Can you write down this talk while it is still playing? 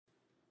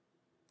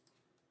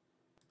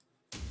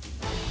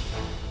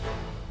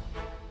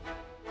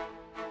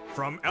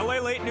From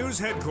LALATE News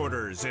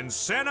headquarters in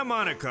Santa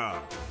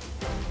Monica,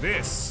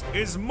 this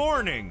is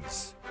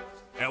Mornings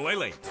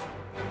LALATE.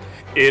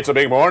 It's a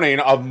big morning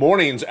of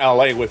Mornings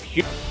LA with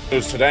huge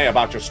news today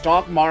about your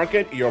stock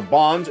market, your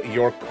bonds,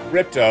 your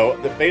crypto,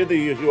 the fate of the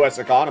U.S.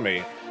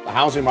 economy, the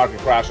housing market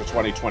crash of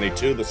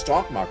 2022, the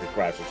stock market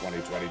crash of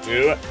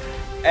 2022,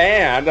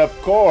 and,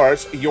 of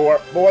course, your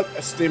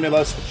fourth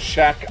stimulus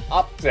check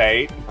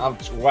update of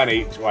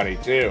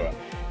 2022.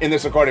 In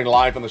this recording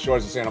live from the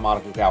shores of Santa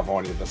Monica,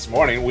 California this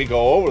morning, we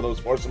go over those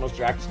four stimulus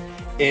checks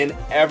in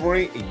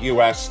every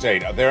U.S.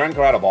 state. They're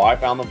incredible. I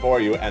found them for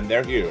you, and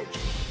they're huge.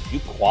 You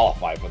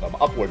qualify for them.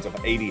 Upwards of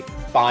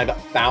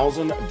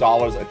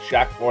 $85,000 a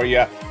check for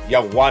you.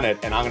 You won it,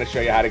 and I'm going to show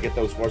you how to get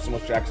those four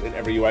stimulus checks in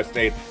every U.S.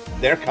 state.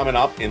 They're coming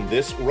up in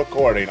this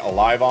recording,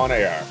 live on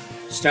air.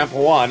 Step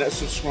 1,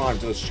 subscribe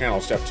to this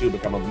channel. Step 2,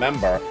 become a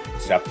member.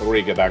 Step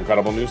 3, get that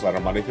incredible newsletter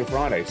Monday through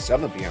Friday,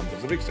 7 p.m.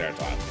 Pacific Standard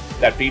Time.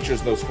 That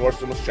features those four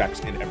stimulus checks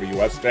in every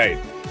U.S. state.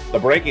 The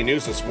breaking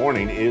news this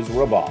morning is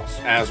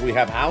robust, as we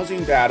have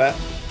housing data,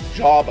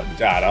 job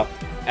data,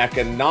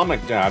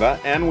 economic data,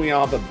 and we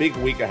have the big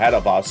week ahead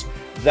of us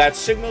that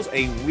signals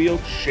a real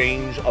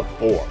change of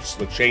force.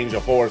 The change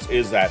of force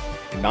is that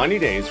in 90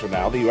 days from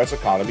now, the U.S.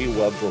 economy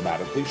will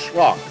dramatically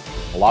shrunk.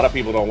 A lot of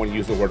people don't want to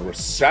use the word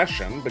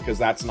recession because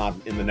that's not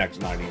in the next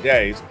 90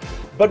 days.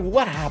 But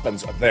what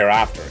happens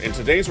thereafter? In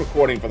today's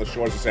recording for the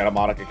shores of Santa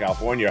Monica,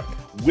 California,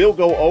 we'll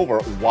go over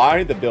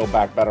why the Build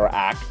Back Better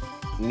Act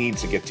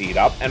needs to get teed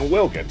up and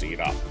will get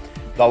teed up.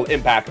 The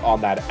impact on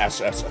that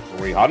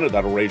SS300,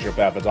 that'll raise your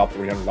benefits up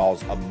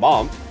 $300 a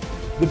month.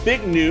 The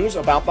big news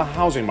about the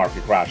housing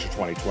market crash of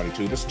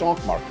 2022, the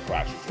stock market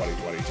crash of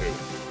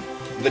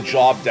 2022, the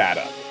job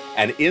data.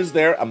 And is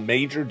there a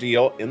major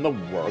deal in the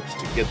works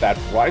to get that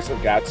price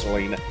of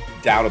gasoline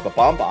down at the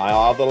pump?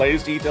 I'll have the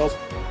latest details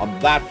on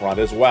that front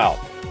as well.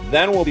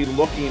 Then we'll be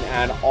looking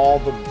at all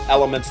the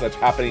elements that's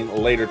happening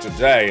later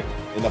today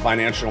in the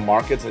financial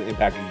markets that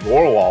impact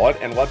your wallet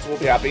and what will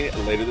be happening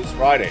later this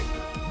Friday.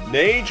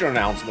 Major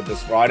announcement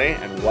this Friday,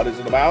 and what is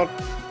it about?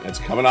 It's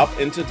coming up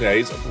in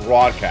today's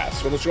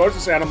broadcast. From the shores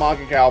of Santa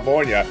Monica,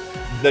 California,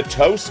 the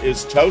toast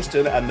is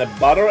toasted and the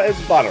butter is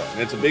butter.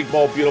 And it's a big,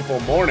 bold, beautiful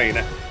morning,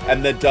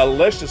 and the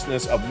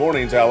deliciousness of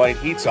Mornings LA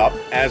heats up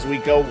as we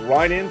go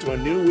right into a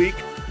new week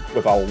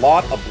with a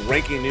lot of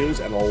breaking news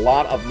and a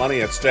lot of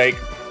money at stake.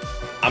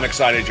 I'm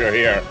excited you're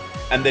here.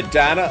 And the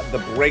data, the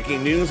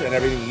breaking news, and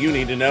everything you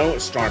need to know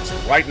starts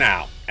right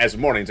now as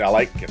Mornings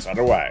LA gets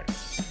underway.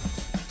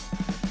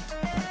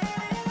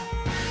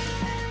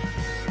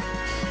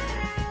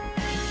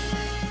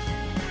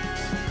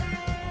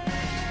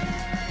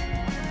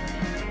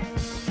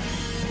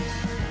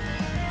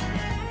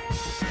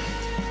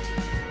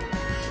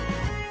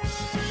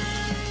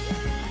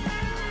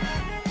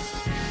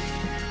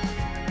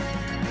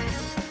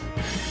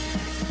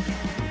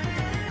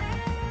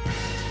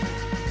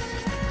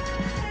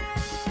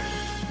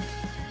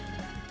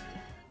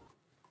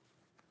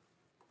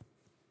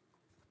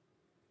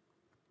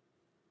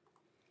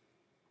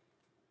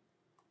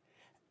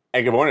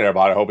 Hey, good morning,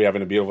 everybody. I hope you're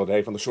having a beautiful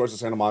day from the shores of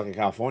Santa Monica,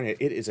 California.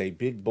 It is a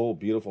big, bold,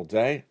 beautiful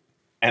day,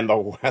 and the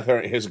weather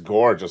is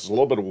gorgeous. A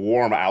little bit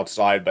warm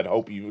outside, but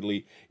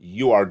hopefully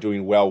you are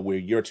doing well where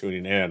you're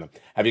tuning in.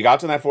 Have you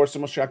gotten that four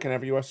stimulus check in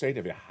every U.S. state?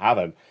 If you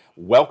haven't,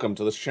 welcome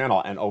to this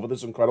channel. And over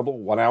this incredible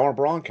one-hour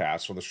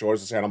broadcast from the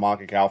shores of Santa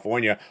Monica,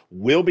 California,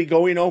 we'll be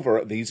going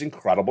over these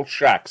incredible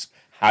checks.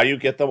 How you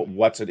get them,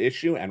 what's at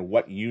issue, and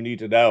what you need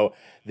to know.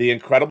 The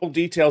incredible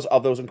details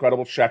of those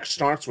incredible checks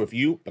starts with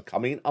you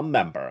becoming a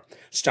member.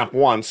 Step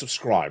 1,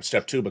 subscribe.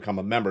 Step 2, become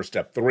a member.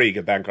 Step 3,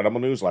 get that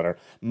incredible newsletter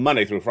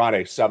Monday through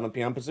Friday, 7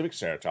 p.m. Pacific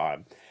Standard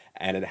Time.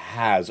 And it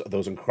has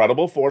those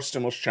incredible four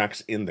stimulus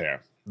checks in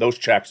there. Those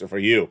checks are for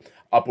you.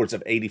 Upwards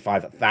of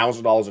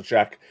 $85,000 a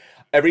check.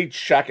 Every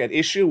check at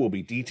issue will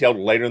be detailed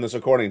later in this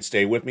recording.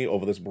 Stay with me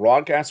over this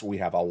broadcast. We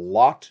have a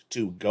lot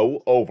to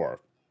go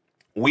over.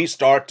 We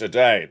start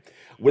today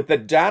with the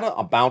data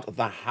about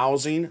the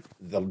housing,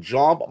 the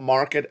job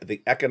market,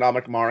 the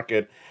economic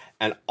market,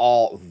 and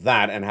all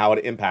that, and how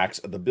it impacts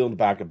the Build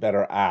Back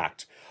Better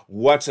Act.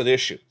 What's at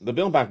issue? The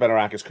Build Back Better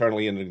Act is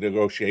currently in the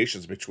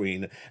negotiations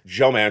between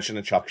Joe Manchin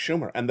and Chuck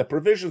Schumer, and the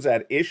provisions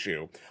at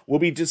issue will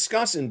be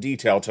discussed in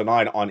detail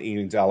tonight on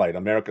Evenings LA,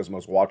 America's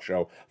most watched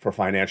show for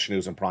financial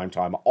news and prime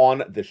time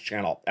on this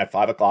channel at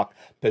 5 o'clock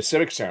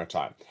Pacific Standard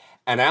Time.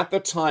 And at the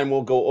time,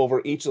 we'll go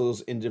over each of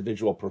those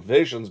individual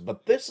provisions,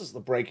 but this is the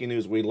breaking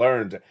news we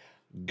learned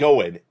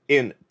going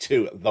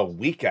into the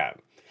weekend.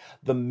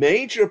 The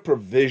major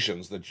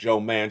provisions that Joe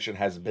Manchin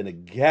has been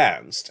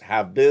against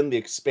have been the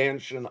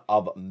expansion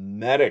of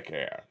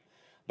Medicare.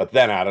 But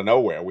then out of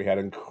nowhere, we had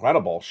an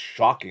incredible,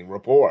 shocking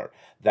report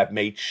that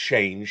may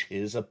change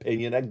his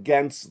opinion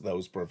against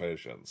those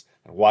provisions.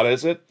 And what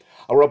is it?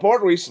 A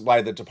report released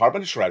by the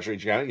Department of Treasury,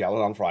 Janet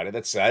Yellen, on Friday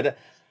that said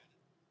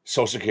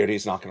Social Security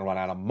is not going to run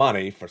out of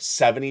money for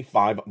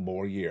 75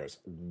 more years.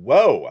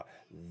 Whoa,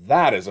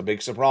 that is a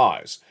big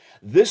surprise.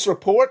 This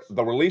report,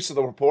 the release of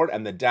the report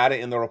and the data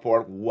in the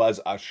report was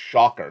a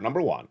shocker.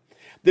 Number one,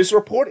 this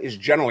report is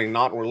generally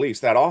not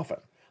released that often.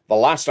 The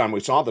last time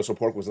we saw this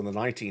report was in the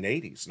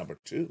 1980s, number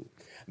two.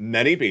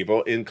 Many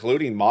people,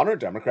 including modern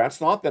Democrats,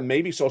 thought that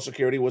maybe Social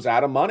Security was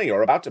out of money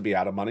or about to be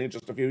out of money in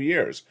just a few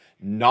years.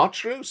 Not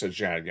true, says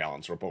Janet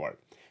Yellen's report.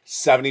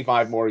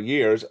 75 more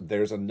years,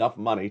 there's enough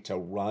money to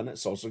run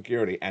Social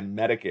Security and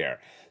Medicare.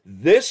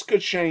 This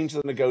could change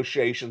the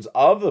negotiations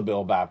of the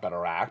Build Back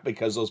Better Act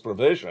because those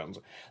provisions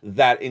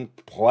that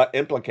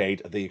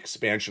implicate the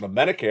expansion of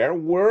Medicare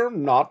were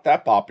not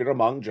that popular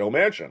among Joe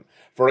Manchin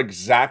for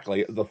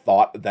exactly the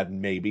thought that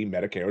maybe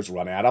Medicare is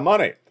running out of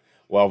money.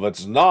 Well, if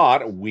it's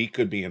not, we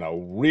could be in a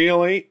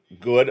really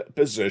good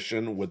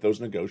position with those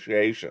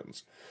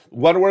negotiations.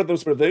 What were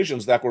those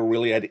provisions that were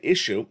really at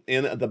issue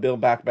in the Build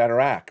Back Better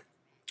Act?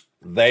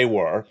 They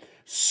were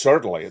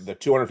certainly the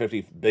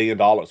 $250 billion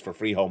for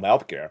free home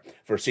health care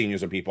for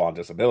seniors and people on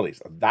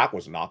disabilities. That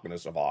was not going to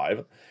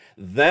survive.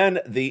 Then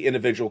the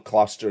individual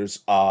clusters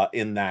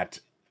the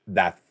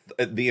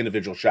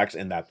individual checks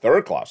in that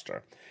third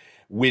cluster,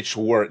 which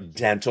were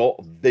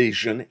dental,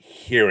 vision,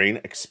 hearing,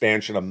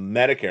 expansion of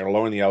Medicare,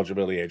 lowering the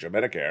eligibility age of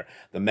Medicare,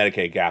 the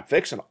Medicaid gap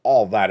fix, and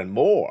all that and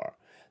more.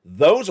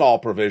 Those all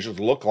provisions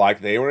look like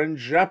they were in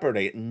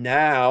jeopardy.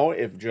 Now,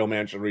 if Joe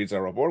Manchin reads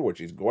that report, which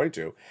he's going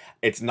to,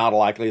 it's not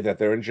likely that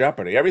they're in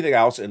jeopardy. Everything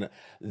else in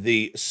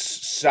the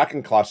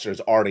second cluster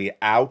is already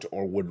out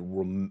or would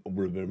be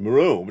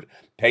removed.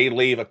 Paid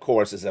leave, of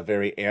course, is a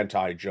very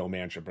anti-Joe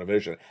Manchin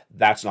provision.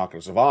 That's not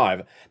going to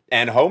survive.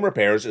 And home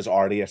repairs is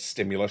already a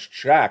stimulus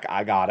check.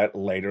 I got it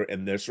later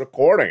in this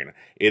recording.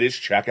 It is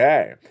check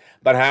A.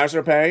 But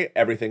hazard pay,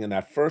 everything in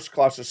that first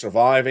cluster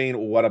surviving.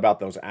 What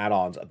about those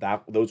add-ons?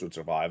 Those would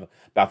survive.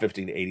 About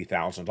 $15,000 to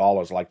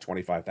 $80,000, like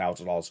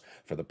 $25,000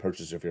 for the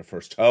purchase of your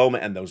first home.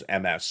 And those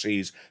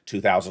MSCs,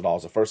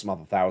 $2,000 the first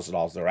month,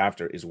 $1,000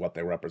 thereafter is what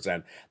they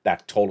represent.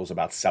 That totals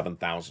about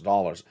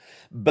 $7,000.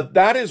 But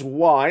that is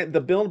why the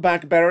Build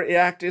Back Better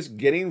Act is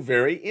getting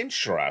very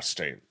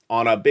interesting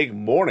on a big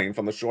morning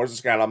from the shores of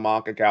Santa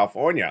Monica,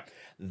 California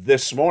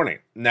this morning.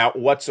 Now,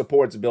 what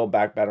supports Build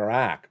Back Better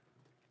Act?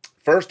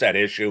 First at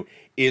issue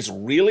is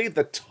really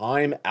the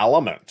time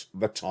element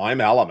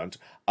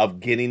of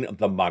getting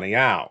the money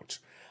out.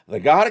 They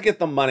got to get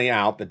the money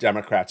out. The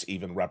Democrats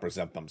even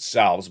represent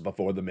themselves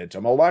before the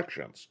midterm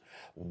elections.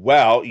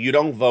 Well, you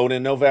don't vote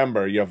in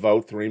November. You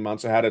vote 3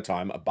 months ahead of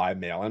time by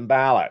mail-in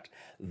ballot.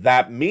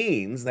 That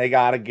means they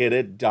got to get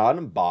it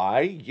done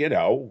by, they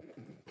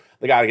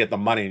got to get the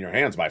money in your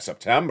hands by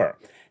September.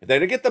 If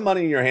they get the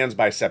money in your hands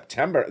by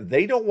September,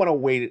 they don't want to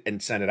wait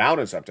and send it out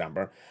in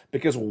September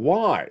because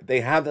why?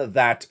 They have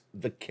that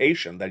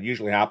vacation that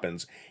usually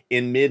happens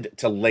in mid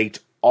to late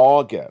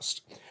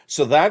August.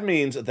 So that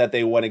means that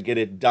they want to get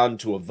it done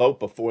to a vote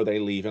before they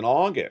leave in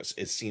August.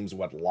 It seems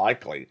what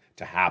likely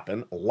to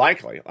happen.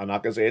 Likely. I'm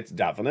not going to say it's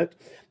definite.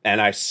 And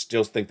I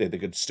still think that they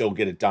could still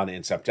get it done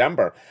in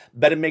September.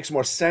 But it makes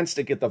more sense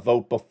to get the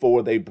vote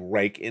before they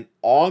break in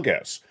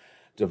August.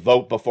 To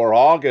vote before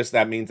August,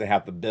 that means they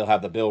have the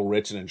bill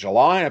written in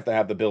July. If they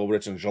have the bill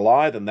written in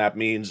July, then that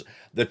means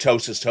the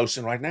toast is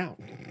toasting right now.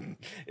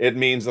 It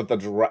means that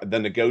the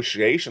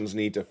negotiations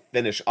need to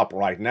finish up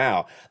right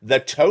now. The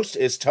toast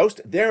is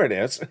toasted. There it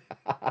is.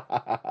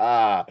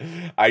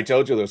 I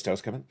told you there was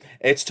toast coming.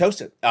 It's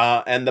toasted.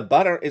 And the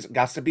butter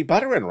got to be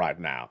buttering right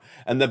now.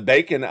 And the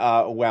bacon,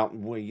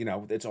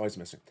 it's always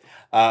missing.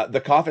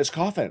 The cough is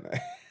coughing.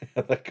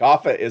 The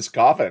cough is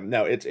coughing.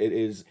 No, it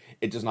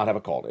does not have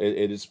a cold.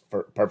 It is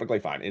perfectly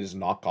fine. It is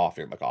not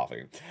coughing the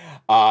coughing.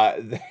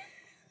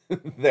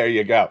 There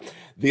you go.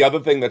 The other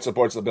thing that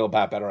supports the Build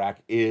Back Better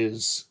Act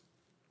is,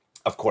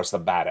 of course, the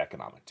bad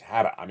economic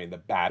data. I mean, the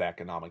bad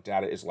economic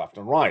data is left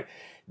and right.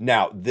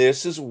 Now,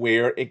 this is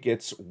where it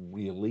gets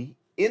really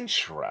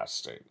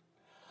interesting.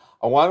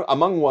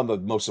 Among one of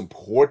the most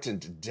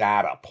important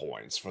data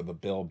points for the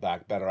Build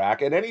Back Better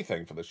Act and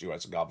anything for this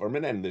U.S.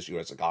 government and this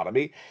U.S.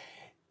 economy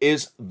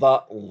is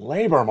the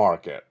labor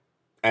market.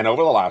 And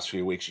over the last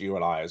few weeks, you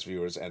and I, as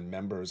viewers and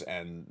members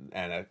and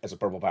as a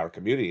Purple Power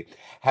community,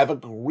 have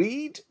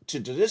agreed to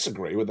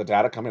disagree with the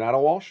data coming out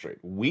of Wall Street.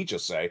 We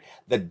just say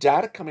the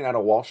data coming out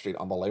of Wall Street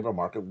on the labor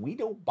market, we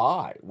don't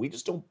buy. We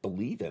just don't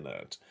believe in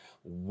it.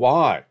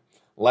 Why?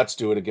 Let's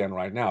do it again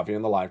right now. If you're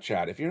in the live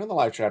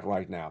chat,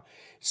 right now,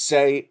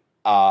 say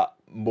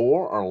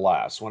more or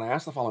less. When I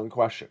ask the following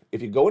question,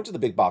 if you go into the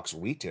big box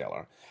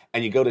retailer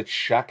and you go to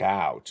check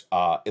out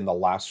in the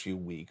last few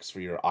weeks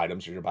for your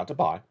items you're about to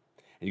buy,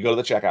 and you go to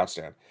the checkout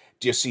stand,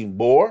 do you see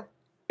more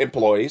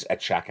employees at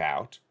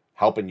checkout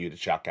helping you to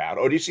check out,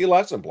 or do you see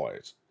less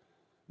employees?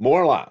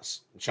 More or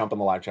less. Jump in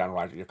the live chat and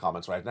write your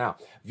comments right now.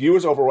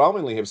 Viewers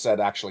overwhelmingly have said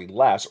actually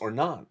less or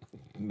none.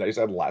 They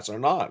said less or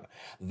none.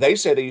 They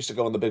say they used to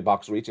go in the big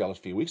box retailers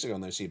a few weeks ago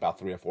and they see about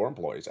 3 or 4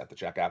 employees at the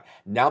checkout.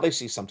 Now they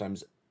see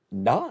sometimes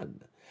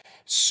none.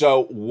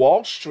 So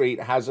Wall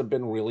Street hasn't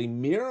been really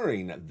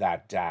mirroring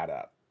that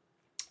data.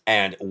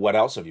 And what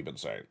else have you been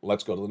saying?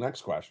 Let's go to the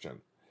next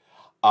question.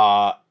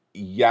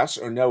 Yes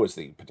or no is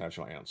the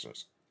potential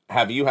answers.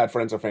 Have you had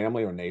friends or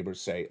family or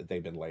neighbors say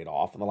they've been laid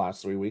off in the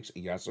last 3 weeks?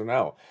 Yes or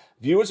no?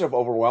 Viewers have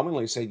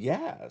overwhelmingly said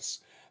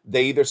yes.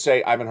 They either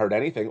say, I haven't heard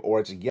anything, or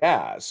it's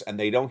yes, and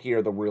they don't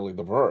hear the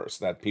verse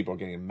that people are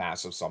getting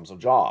massive sums of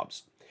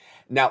jobs.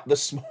 Now,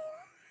 this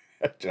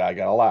I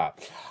gotta laugh.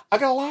 I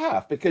gotta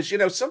laugh because,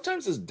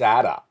 sometimes this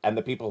data and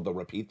the people that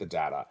repeat the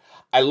data,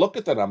 I look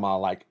at them and I'm all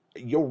like,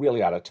 you're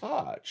really out of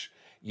touch.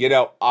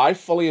 I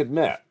fully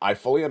admit,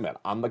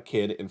 I'm the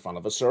kid in front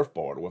of a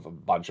surfboard with a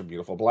bunch of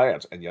beautiful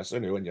plants. And yes, they're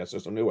new, and yes,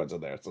 there's some new ones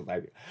in there. So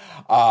thank you.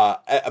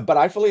 But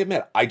I fully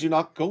admit, I do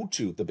not go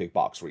to the big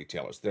box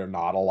retailers. They're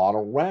not a lot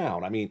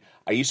around. I mean,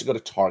 I used to go to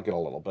Target a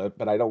little bit,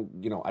 but I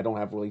don't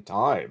have really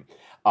time.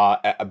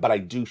 But I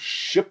do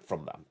ship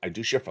from them. I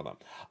do ship from them.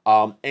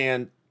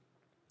 And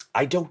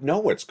I don't know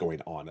what's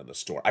going on in the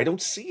store. I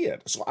don't see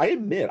it. So I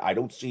admit I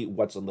don't see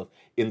what's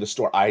in the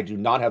store. I do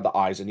not have the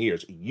eyes and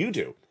ears. You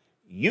do.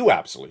 You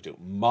absolutely do.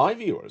 My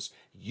viewers,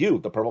 you,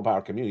 the Purple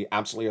Power community,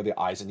 absolutely are the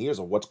eyes and ears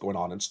of what's going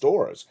on in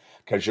stores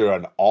because you're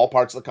in all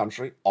parts of the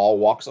country, all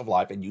walks of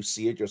life, and you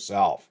see it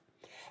yourself.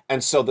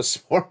 And so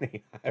this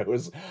morning,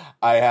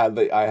 I had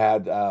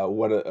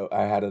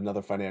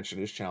another financial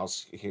news channel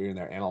hearing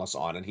their analysts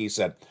on, and he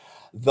said,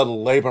 the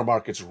labor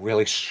market's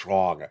really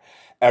strong.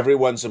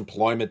 Everyone's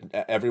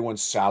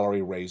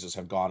salary raises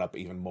have gone up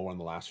even more in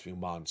the last few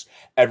months.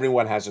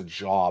 Everyone has a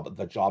job.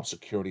 The job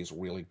security is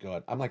really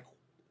good. I'm like,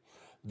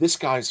 this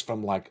guy's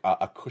from like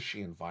a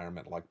cushy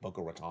environment like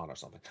Boca Raton or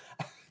something.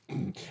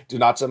 Do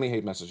not send me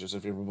hate messages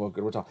if you're from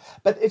Boca Raton.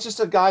 But it's just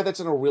a guy that's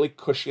in a really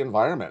cushy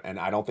environment, and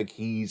I don't think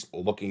he's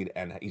looking,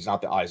 and he's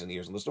not the eyes and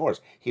ears in the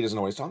stores. He doesn't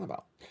know what he's talking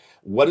about.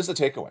 What is the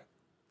takeaway?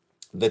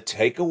 The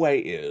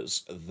takeaway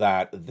is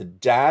that the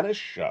data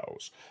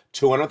shows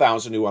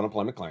 200,000 new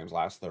unemployment claims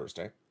last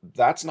Thursday.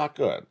 That's not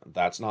good.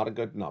 That's not a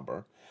good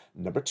number.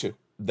 Number two,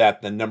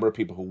 that the number of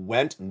people who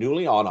went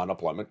newly on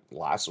unemployment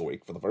last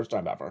week for the first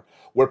time ever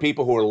were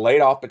people who were laid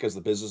off because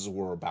the businesses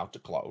were about to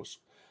close.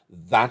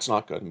 That's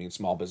not good. It means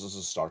small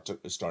businesses starting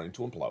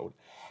to implode.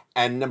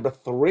 And number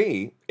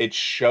three, it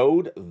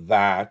showed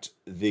that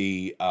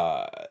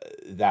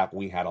that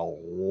we had a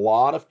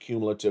lot of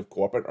cumulative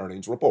corporate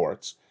earnings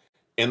reports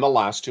in the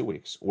last 2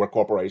 weeks where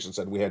corporations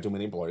said we had too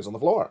many employees on the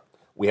floor.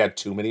 We had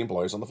too many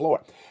employees on the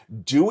floor.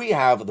 Do we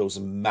have those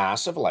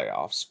massive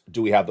layoffs?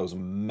 Do we have those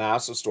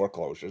massive store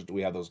closures? Do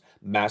we have those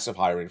massive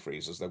hiring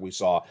freezes that we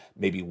saw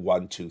maybe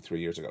 1, 2, 3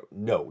 years ago?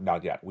 No,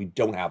 not yet. We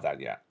don't have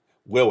that yet.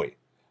 Will we?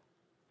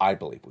 I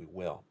believe we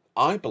will.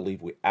 I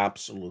believe we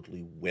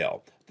absolutely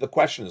will. The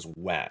question is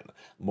when.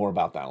 More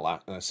about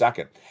that in a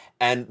second.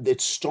 And it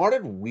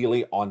started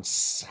really on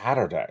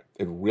Saturday.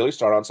 It really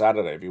started on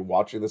Saturday. If you're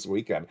watching this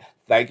weekend,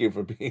 thank you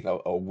for being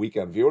a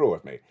weekend viewer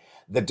with me.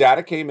 The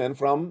data came in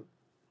from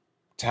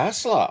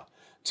Tesla,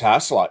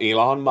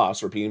 Elon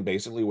Musk, repeating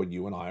basically what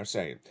you and I are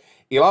saying.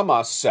 Elon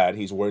Musk said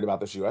he's worried about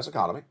this U.S.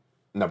 economy,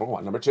 number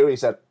one. Number two, he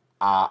said,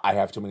 I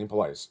have too many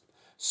employees.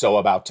 So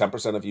about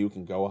 10% of you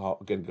can go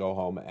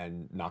home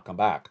and not come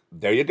back.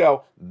 There you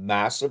go.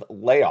 Massive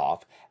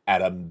layoff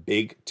at a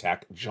big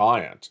tech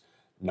giant.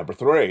 Number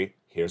three,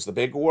 here's the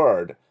big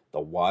word, the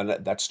one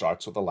that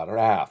starts with the letter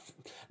F.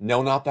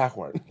 No, not that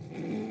word.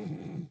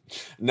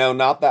 No,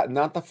 not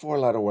the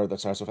four-letter word that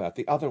starts with F.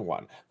 The other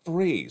one,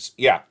 freeze.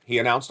 Yeah, he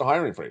announced a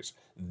hiring freeze.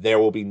 There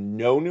will be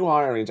no new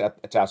hirings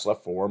at Tesla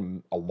for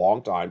a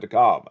long time to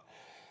come.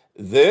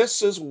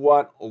 This is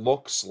what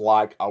looks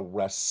like a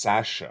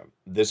recession.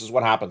 This is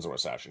what happens in a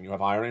recession. You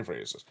have hiring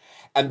freezes.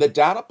 And the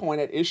data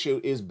point at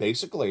issue is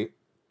basically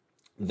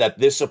that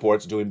this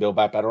supports doing Build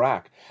Back Better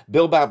Act.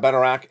 Build Back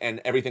Better Act and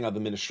everything of the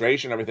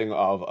administration, everything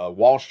of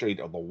Wall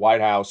Street, of the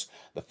White House,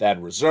 the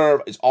Fed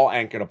Reserve, is all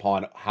anchored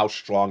upon how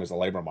strong is the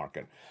labor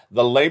market.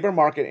 The labor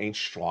market ain't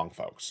strong,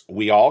 folks.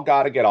 We all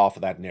got to get off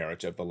of that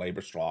narrative. The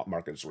labor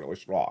market is really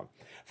strong.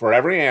 For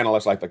every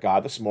analyst, like the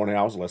guy this morning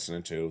I was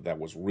listening to that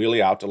was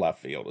really out to left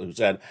field, who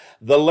said,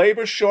 the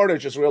labor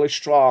shortage is really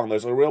strong.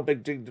 There's a real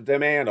big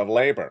demand of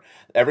labor.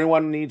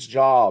 Everyone needs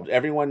jobs.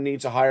 Everyone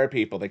needs to hire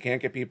people. They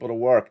can't get people to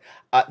work.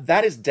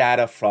 That is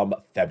data from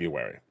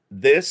February.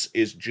 This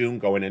is June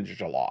going into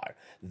July.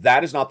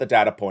 That is not the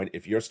data point.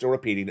 If you're still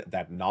repeating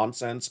that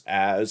nonsense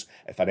as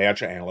a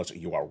financial analyst,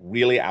 you are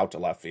really out to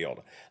left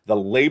field. The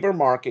labor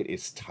market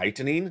is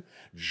tightening.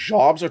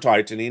 Jobs are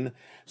tightening.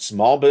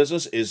 Small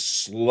business is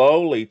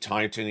slowly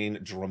tightening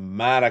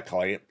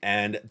dramatically,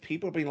 and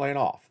people are being laid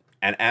off.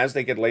 And as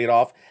they get laid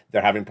off,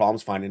 they're having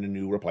problems finding a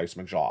new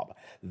replacement job.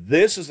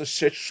 This is the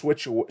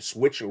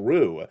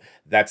switcheroo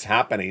that's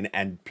happening,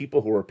 and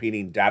people who are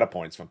repeating data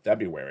points from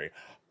February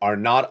are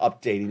not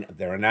updating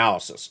their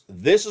analysis.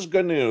 This is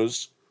good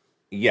news,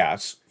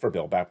 yes, for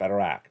Build Back Better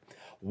Act.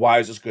 Why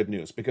is this good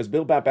news? Because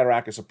Build Back Better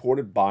Act is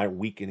supported by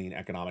weakening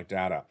economic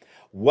data.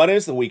 What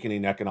is the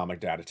weakening economic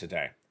data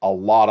today? A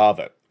lot of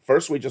it.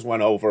 First, we just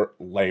went over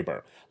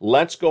labor.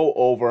 Let's go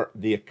over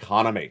the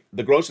economy.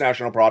 The gross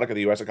national product of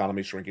the U.S.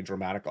 economy is shrinking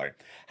dramatically.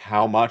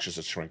 How much is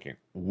it shrinking?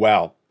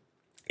 Well,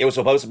 it was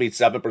supposed to be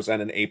 7%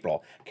 in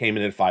April, came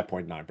in at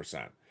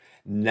 5.9%.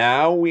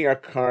 Now we are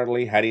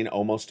currently heading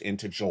almost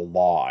into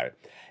July.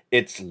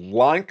 It's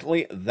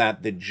likely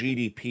that the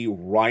GDP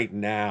right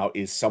now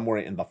is somewhere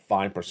in the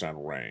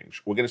 5%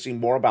 range. We're going to see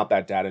more about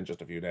that data in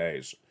just a few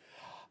days.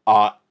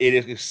 It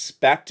is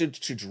expected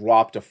to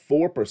drop to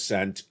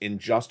 4% in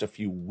just a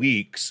few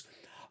weeks.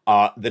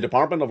 The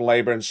Department of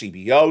Labor and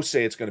CBO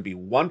say it's going to be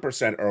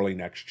 1% early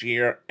next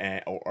year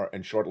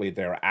and shortly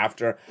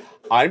thereafter.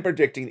 I'm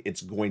predicting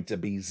it's going to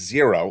be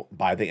 0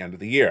 by the end of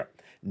the year.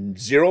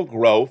 0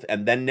 growth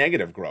and then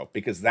negative growth,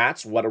 because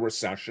that's what a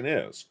recession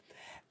is.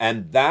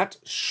 And that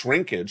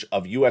shrinkage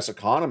of U.S.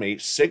 economy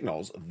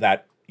signals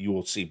that you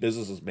will see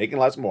businesses making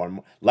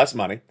less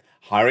money,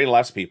 hiring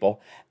less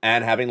people,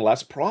 and having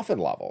less profit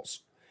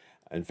levels.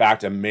 In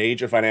fact, a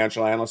major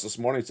financial analyst this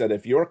morning said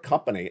if you're a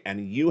company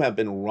and you have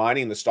been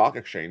riding the stock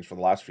exchange for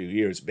the last few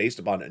years based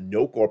upon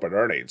no corporate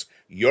earnings,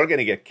 you're going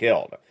to get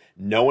killed.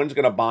 No one's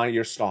going to buy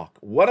your stock.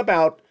 What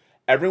about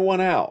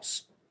everyone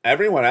else?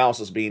 Everyone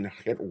else is being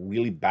hit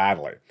really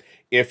badly.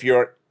 If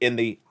you're in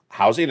the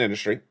housing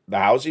industry, the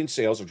housing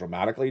sales are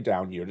dramatically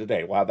down year to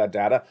date. We'll have that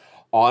data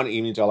on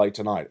Evening Delight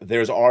tonight.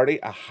 There's already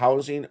a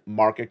housing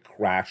market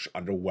crash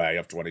underway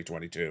of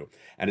 2022,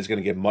 and it's going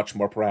to get much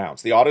more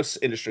pronounced. The auto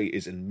industry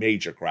is in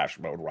major crash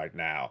mode right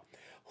now.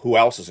 Who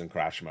else is in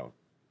crash mode?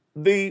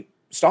 The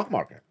stock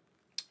market.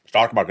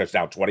 Stock market's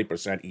down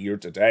 20% year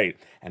to date,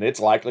 and it's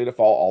likely to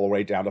fall all the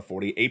way down to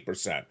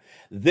 48%.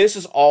 This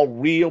is all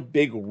real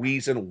big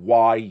reason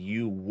why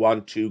you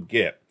want to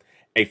get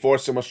a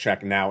forced stimulus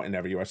check now in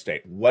every U.S.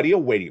 state. What are you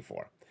waiting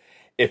for?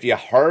 If you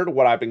heard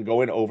what I've been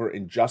going over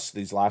in just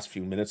these last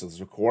few minutes of this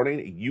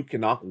recording, you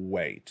cannot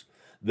wait.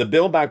 The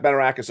Build Back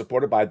Better Act is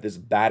supported by this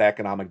bad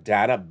economic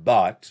data,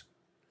 but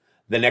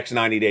the next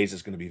 90 days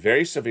is going to be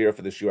very severe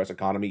for this U.S.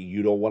 economy.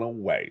 You don't want to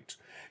wait.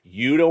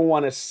 You don't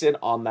want to sit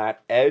on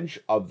that edge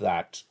of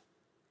that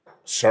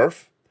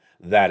surf,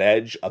 that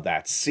edge of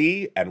that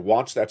sea, and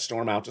watch that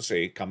storm out to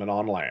sea coming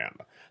on land.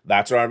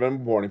 That's what I've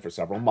been warning for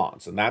several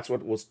months, and that's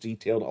what was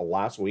detailed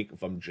last week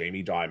from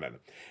Jamie Dimon.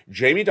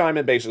 Jamie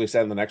Dimon basically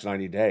said in the next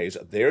 90 days,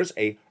 there's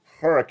a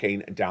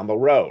hurricane down the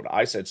road.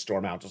 I said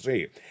storm out to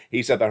sea.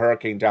 He said the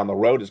hurricane down the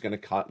road is going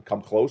to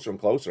come closer and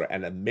closer,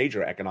 and a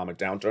major economic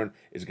downturn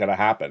is going to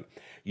happen.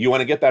 You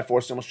want to get that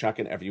forced stimulus check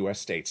in every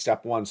U.S. state.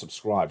 Step 1,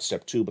 subscribe.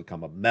 Step 2,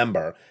 become a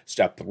member.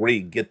 Step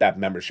 3, get that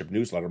membership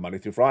newsletter Monday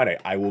through Friday.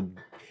 I will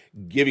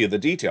give you the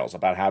details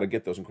about how to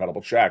get those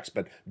incredible checks,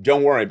 but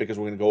don't worry, because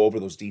we're going to go over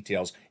those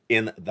details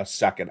in the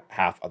second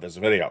half of this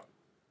video.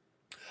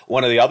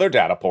 One of the other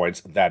data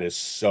points that is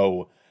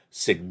so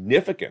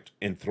significant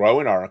in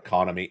throwing our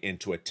economy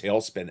into a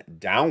tailspin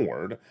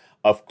downward,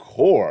 of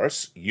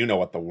course, you know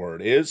what the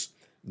word is,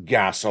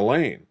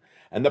 gasoline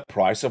and the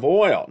price of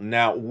oil.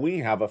 Now, we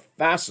have a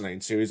fascinating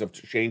series of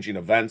changing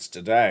events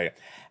today,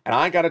 and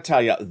I got to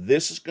tell you,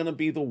 this is going to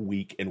be the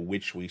week in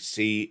which we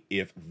see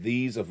if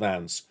these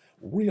events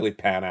really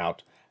pan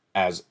out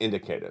as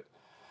indicated.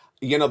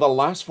 You know, the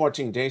last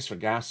 14 days for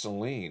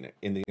gasoline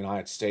in the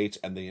United States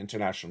and the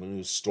international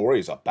news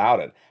stories about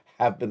it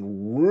have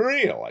been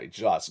really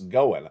just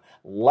going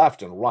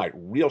left and right.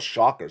 Real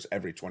shockers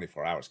every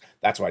 24 hours.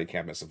 That's why you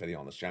can't miss a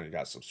video on this channel. You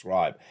got to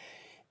subscribe.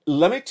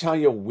 Let me tell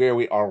you where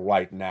we are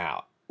right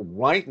now.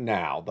 Right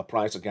now, the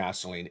price of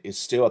gasoline is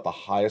still at the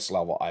highest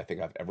level I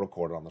think I've ever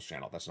recorded on this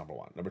channel. That's number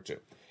one. Number two,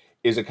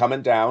 is it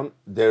coming down?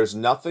 There's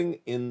nothing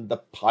in the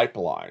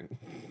pipeline.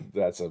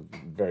 That's a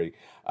very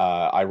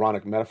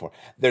ironic metaphor.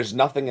 There's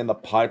nothing in the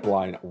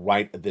pipeline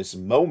right at this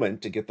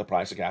moment to get the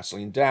price of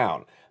gasoline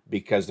down,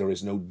 because there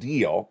is no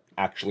deal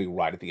actually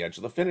right at the edge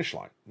of the finish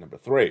line. Number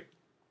three,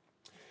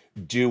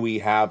 do we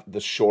have the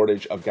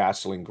shortage of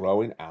gasoline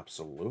growing?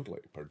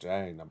 Absolutely, per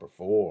day. Number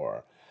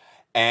four,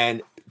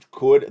 and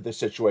could the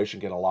situation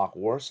get a lot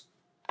worse?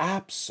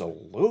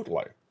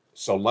 Absolutely.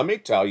 So let me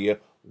tell you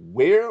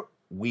where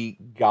we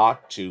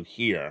got to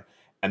here,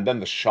 and then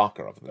the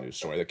shocker of the news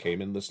story that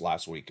came in this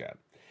last weekend.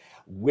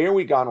 Where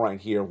we got right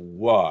here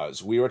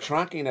was we were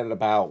tracking at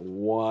about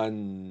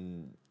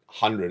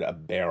 100 a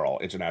barrel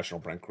international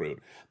Brent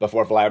crude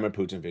before Vladimir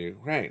Putin invaded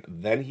Ukraine.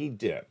 Then he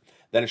did.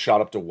 Then it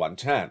shot up to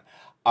 110.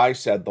 I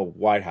said the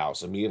White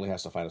House immediately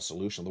has to find a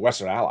solution. The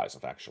Western allies, in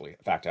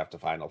fact, have to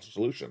find a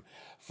solution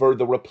for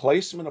the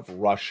replacement of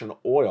Russian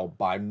oil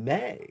by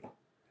May,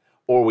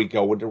 or we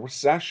go into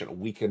recession.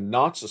 We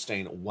cannot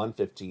sustain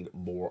 115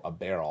 more a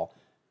barrel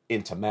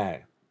into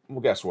May. Well,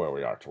 guess where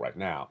we are to right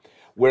now?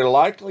 We're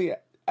likely,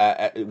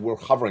 we're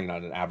hovering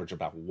on an average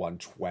about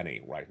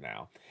 120 right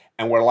now,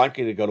 and we're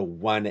likely to go to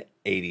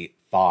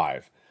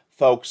 185.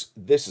 Folks,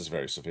 this is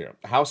very severe.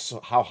 How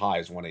high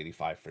is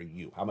 185 for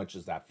you? How much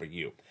is that for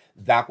you?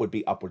 That would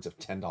be upwards of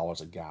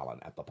 $10 a gallon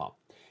at the pump.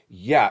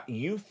 Yeah,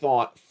 you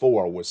thought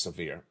 4 was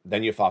severe.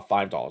 Then you thought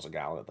 $5 a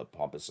gallon at the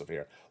pump is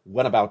severe.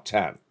 What about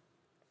 10?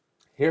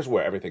 Here's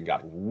where everything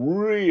got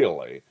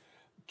really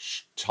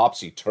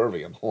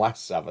topsy-turvy in the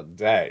last 7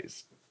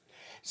 days.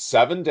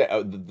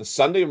 The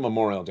Sunday of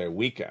Memorial Day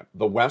weekend,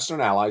 the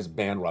Western allies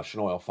banned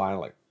Russian oil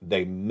finally.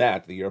 They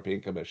met the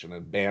European Commission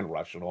and banned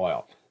Russian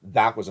oil.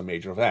 That was a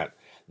major event.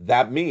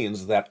 That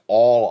means that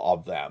all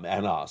of them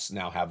and us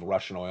now have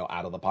Russian oil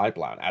out of the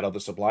pipeline, out of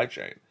the supply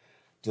chain.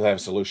 Do they have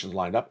solutions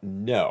lined up?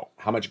 No.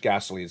 How much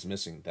gasoline is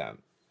missing then?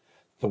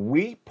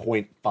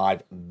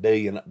 3.5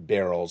 billion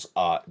barrels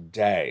a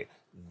day.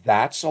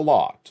 That's a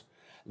lot.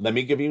 Let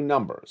me give you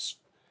numbers.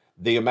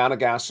 The amount of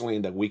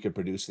gasoline that we could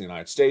produce in the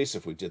United States,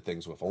 if we did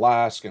things with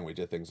Alaska and we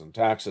did things in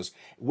Texas,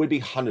 would be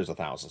hundreds of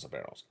thousands of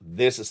barrels.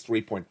 This is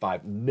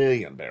 3.5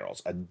 million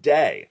barrels a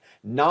day,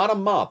 not a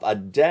month, a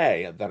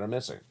day that are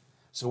missing.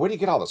 So where do you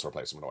get all this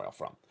replacement oil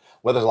from?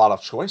 Well, there's a lot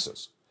of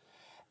choices.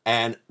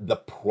 And the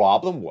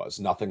problem was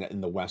nothing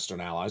in the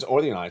Western Allies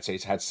or the United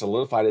States had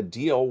solidified a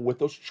deal with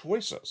those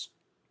choices.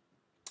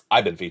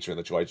 I've been featuring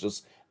the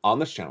choices on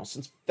this channel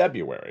since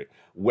February,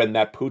 when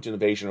that Putin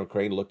invasion of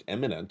Ukraine looked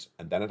imminent,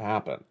 and then it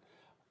happened.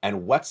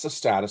 And what's the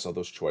status of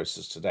those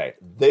choices today?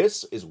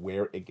 This is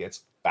where it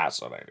gets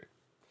fascinating.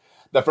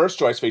 The first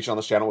choice featured on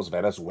this channel was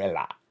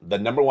Venezuela, the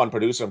 #1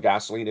 producer of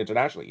gasoline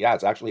internationally. Yeah,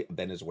 it's actually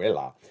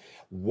Venezuela.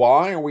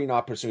 Why are we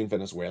not pursuing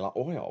Venezuela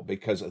oil?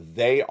 Because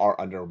they are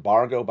under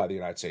embargo by the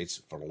United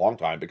States for a long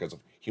time because of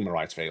human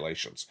rights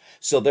violations.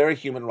 So they're a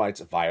human rights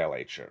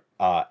violator.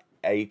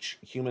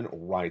 Human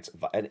rights,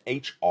 an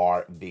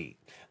HRV.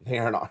 They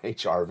are not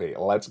HRV.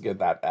 Let's get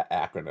that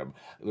acronym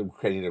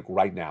created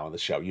right now in the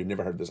show. You've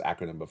never heard this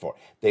acronym before.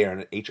 They are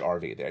an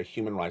HRV. They're a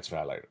human rights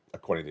violator,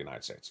 according to the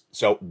United States.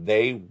 So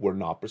they were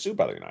not pursued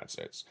by the United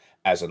States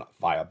as a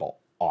viable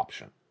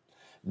option.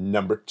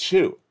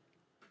 #2,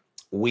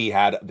 we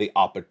had the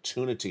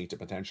opportunity to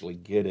potentially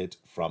get it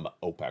from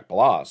OPEC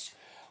Plus.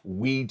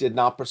 We did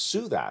not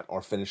pursue that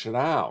or finish it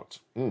out.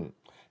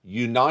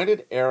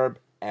 United Arab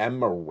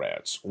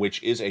Emirates,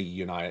 which is a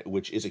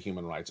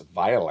human rights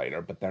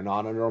violator, but they're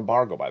not under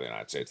embargo by the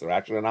United States. They're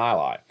actually an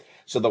ally.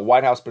 So the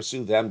White House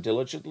pursued them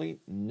diligently?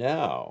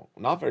 No,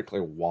 not very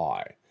clear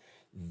why.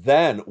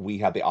 Then we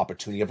had the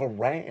opportunity of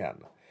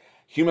Iran.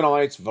 Human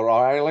rights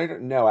violator?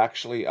 No,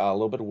 actually a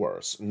little bit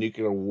worse.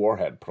 Nuclear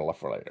warhead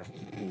proliferator.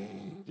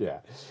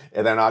 Yeah.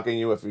 And they're not getting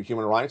you for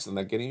human rights, then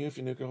they're getting you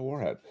for nuclear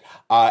warhead.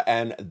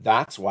 And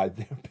that's why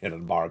they've been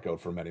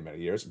embargoed for many, many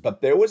years. But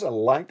there was a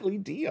likely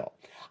deal.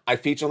 I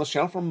featured on this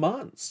channel for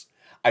months.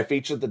 I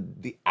featured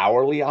the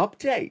hourly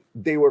update.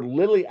 They were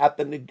literally at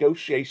the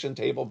negotiation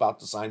table about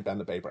to sign pen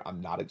to paper.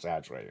 I'm not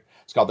exaggerating.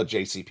 It's called the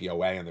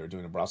JCPOA, and they were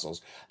doing it in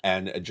Brussels.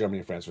 And Germany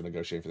and France were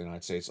negotiating for the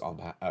United States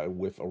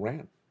with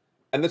Iran.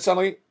 And then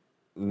suddenly,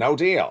 no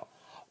deal.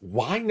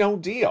 Why no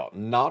deal?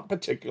 Not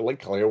particularly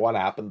clear what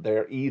happened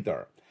there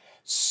either.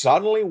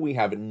 Suddenly we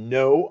have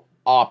no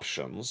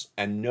options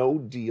and no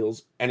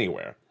deals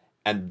anywhere.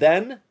 And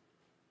then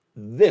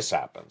this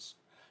happens.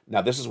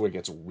 Now this is where it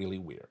gets really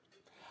weird.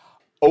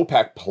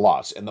 OPEC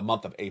Plus in the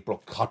month of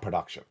April cut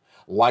production.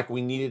 Like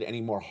we needed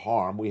any more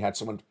harm, we had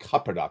someone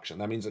cut production.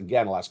 That means,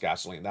 again, less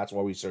gasoline. That's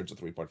why we surged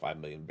to 3.5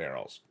 million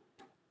barrels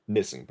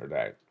missing per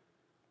day.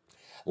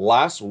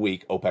 Last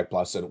week, OPEC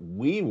Plus said,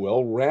 we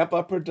will ramp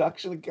up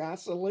production of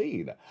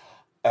gasoline.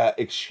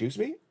 Excuse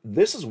me?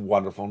 This is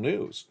wonderful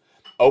news.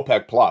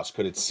 OPEC Plus,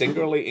 could it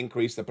singularly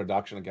increase the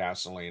production of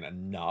gasoline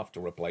enough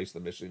to replace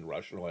the missing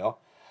Russian oil?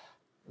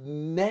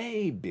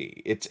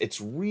 Maybe. It's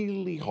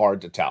really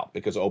hard to tell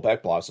because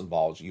OPEC Plus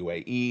involves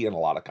UAE and a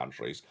lot of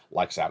countries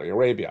like Saudi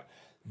Arabia.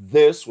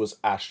 This was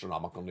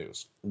astronomical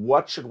news.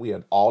 What should we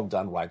have all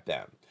done right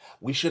then?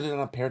 We should have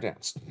done a pair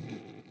dance.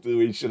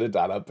 We should have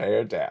done a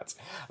pair dance.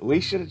 We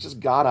should have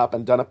just got up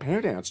and done a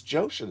pair dance.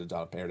 Joe should have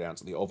done a pair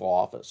dance in the Oval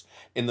Office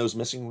in those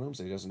missing rooms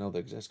that he doesn't know they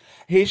exist.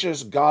 He should have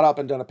just got up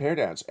and done a pair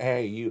dance.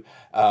 Hey, you,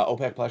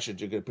 OPEC Plus, should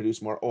you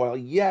produce more oil?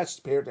 Yes,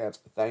 pair dance.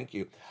 Thank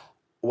you.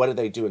 What did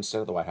they do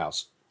instead of the White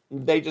House?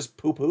 They just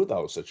poo-poo the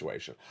whole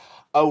situation.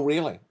 Oh,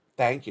 really?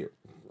 Thank you.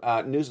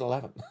 News at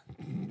 11.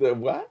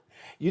 What?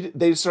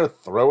 They just sort of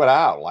throw it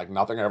out like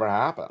nothing ever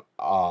happened.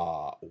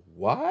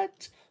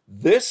 What?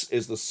 This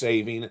is the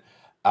saving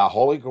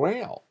holy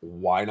grail.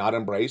 Why not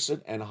embrace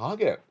it and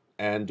hug it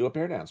and do a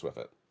pair dance with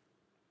it?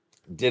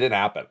 Did it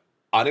happen?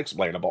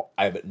 Unexplainable.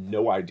 I have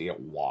no idea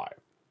why.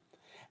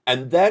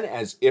 And then,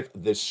 as if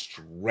this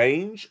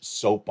strange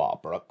soap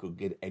opera could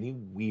get any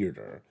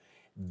weirder,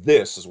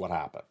 this is what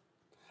happened.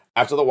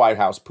 After the White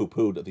House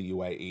poo-pooed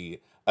the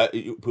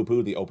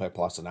poo-pooed the OPEC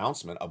Plus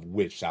announcement, of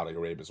which Saudi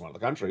Arabia is one of the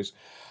countries,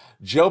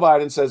 Joe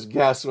Biden says,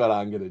 guess what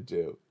I'm going to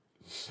do?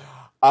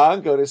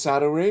 I'm going to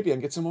Saudi Arabia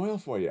and get some oil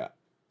for you.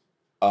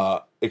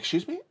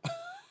 Excuse me?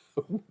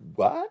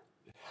 What?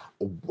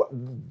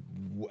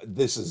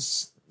 This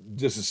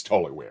is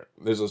totally weird.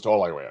 This is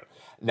totally weird.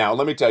 Now,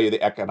 let me tell you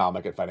the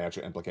economic and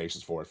financial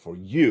implications for it for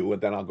you,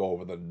 and then I'll go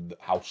over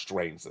how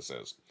strange this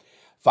is.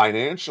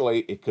 Financially,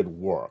 it could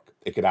work.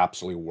 It could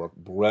absolutely work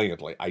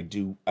brilliantly.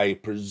 I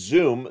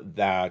presume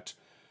that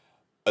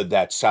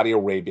Saudi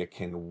Arabia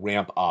can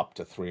ramp up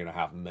to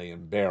 3.5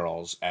 million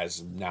barrels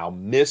as now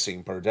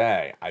missing per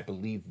day. I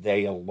believe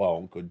they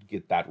alone could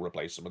get that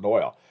replacement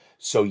oil.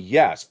 So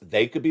yes,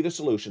 they could be the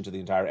solution to the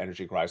entire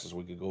energy crisis.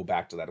 We could go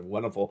back to that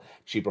wonderful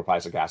cheaper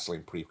price of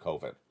gasoline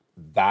pre-COVID.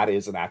 That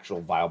is an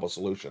actual viable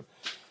solution.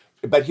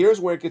 But here's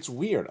where it gets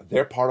weird.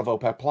 They're part of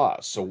OPEC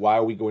Plus. So why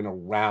are we going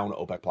around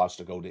OPEC Plus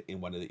to go to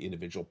one of the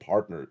individual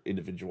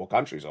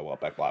countries of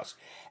OPEC Plus?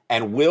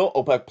 And will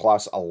OPEC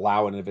Plus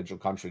allow an individual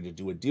country to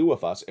do a deal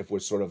with us if we're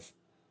sort of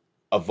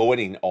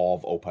avoiding all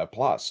of OPEC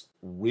Plus?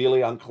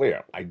 Really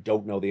unclear. I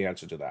don't know the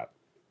answer to that.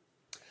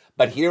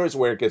 But here is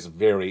where it gets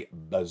very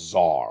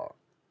bizarre.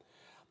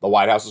 The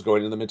White House is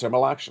going into the midterm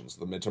elections.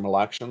 The midterm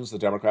elections, the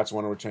Democrats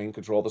want to retain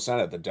control of the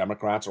Senate. The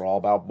Democrats are all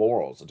about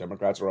morals. The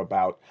Democrats are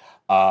about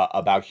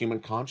human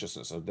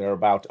consciousness. They're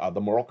about the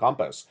moral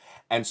compass.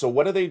 And so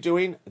what are they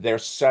doing? They're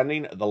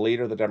sending the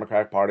leader of the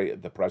Democratic Party,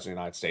 the President of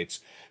the United States,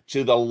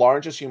 to the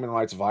largest human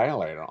rights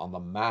violator on the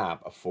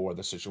map for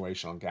the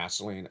situation on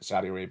gasoline,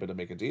 Saudi Arabia, to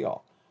make a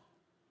deal.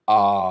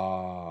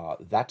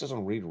 That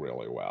doesn't read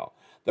really well.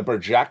 The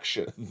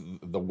projection,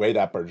 the way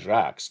that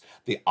projects,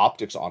 the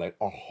optics on it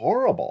are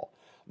horrible.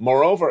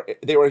 Moreover,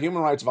 they were a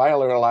human rights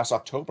violator last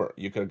October.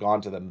 You could have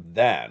gone to them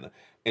then.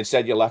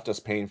 Instead, you left us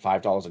paying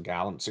 $5 a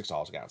gallon,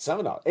 $6 a gallon,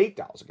 $7,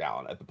 $8 a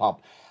gallon at the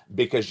pump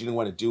because you didn't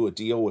want to do a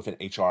deal with an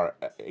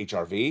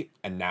HRV,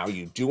 and now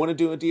you do want to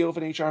do a deal with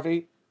an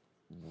HRV?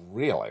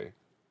 Really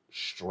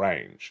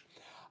strange.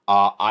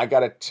 I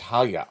got to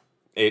tell you,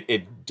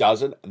 it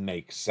doesn't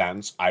make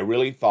sense. I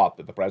really thought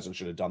that the president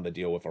should have done the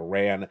deal with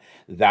Iran.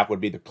 That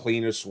would be the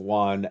cleanest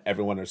one.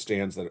 Everyone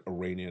understands that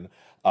Iranian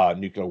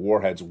nuclear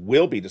warheads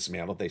will be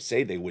dismantled. They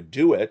say they would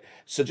do it.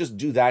 So just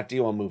do that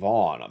deal and move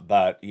on.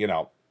 But, you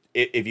know,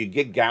 if you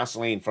get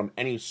gasoline from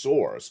any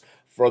source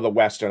for the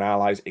Western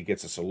allies, it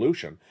gets a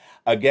solution.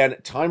 Again,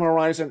 time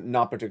horizon,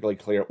 not particularly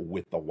clear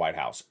with the White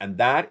House. And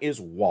that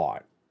is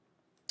why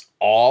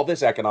all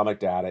this economic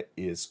data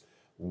is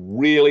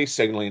really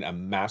signaling a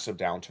massive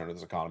downturn of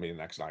this economy in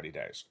the next 90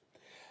 days.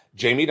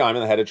 Jamie Dimon,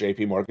 the head of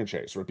JP Morgan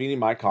Chase, repeating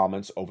my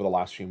comments over the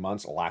last few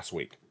months last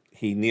week.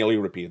 He nearly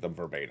repeated them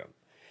verbatim.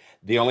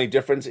 The only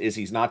difference is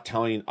he's not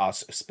telling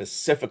us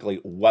specifically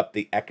what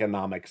the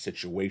economic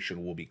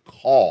situation will be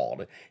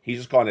called. He's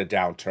just calling it a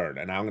downturn,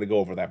 and I'm going to go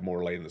over that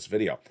more later in this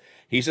video.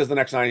 He says the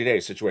next 90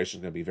 days, situation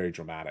is going to be very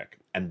dramatic,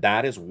 and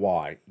that is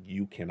why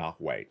you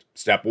cannot wait.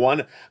 Step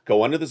one,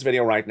 go under this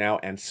video right now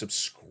and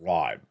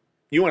subscribe.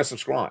 You want to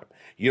subscribe.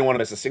 You don't want to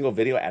miss a single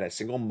video at a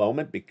single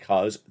moment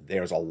because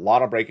there's a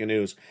lot of breaking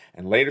news.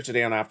 And later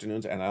today on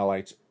afternoons and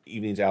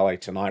evenings LA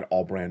tonight,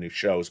 all brand new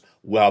shows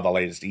will have the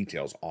latest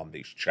details on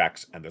these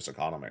checks and this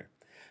economy.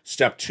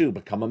 Step two,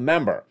 become a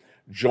member.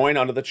 Join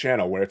under the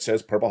channel where it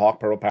says Purple Hawk,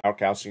 Purple Power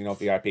Cow, so you know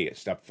VIP.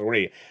 Step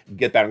three,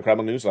 get that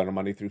incredible newsletter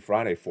Monday through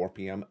Friday, 4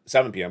 p.m.,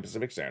 7 p.m.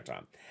 Pacific Standard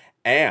Time.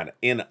 And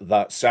in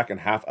the second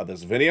half of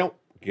this video,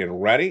 get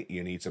ready.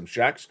 You need some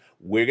checks.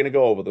 We're going to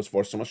go over those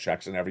 4 stimulus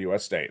checks in every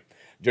U.S. state.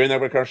 During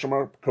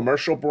the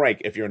commercial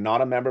break, if you're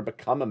not a member,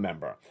 become a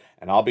member.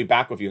 And I'll be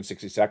back with you in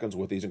 60 seconds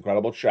with these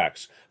incredible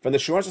checks. From the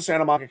shores of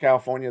Santa Monica,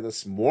 California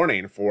this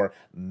morning for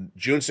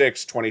June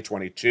 6,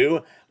 2022,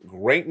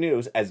 great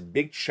news as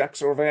big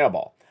checks are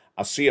available.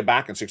 I'll see you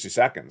back in 60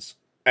 seconds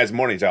as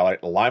Mornings LA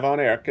live on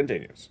air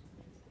continues.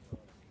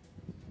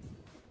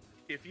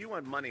 If you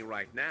want money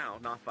right now,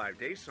 not 5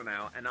 days from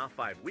now, and not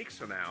 5 weeks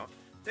from now,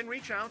 then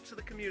reach out to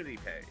the community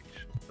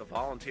page. The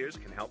volunteers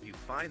can help you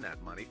find that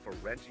money for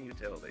rent and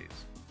utilities.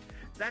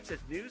 That's at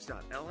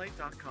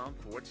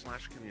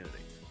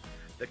news.la.com/community.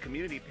 The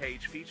community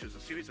page features a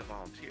series of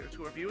volunteers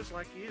who are viewers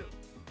like you.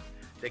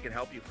 They can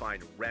help you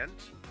find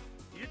rent,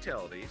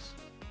 utilities,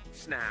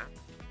 SNAP,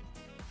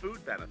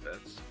 food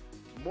benefits,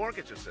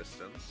 mortgage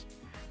assistance,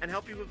 and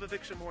help you with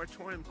eviction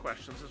moratorium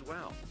questions as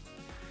well.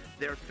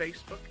 Their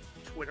Facebook,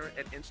 Twitter,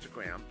 and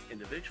Instagram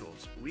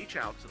individuals reach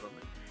out to them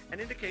and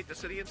indicate the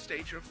city and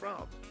state you're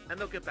from, and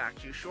they'll get back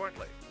to you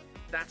shortly.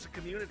 That's a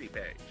community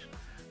page.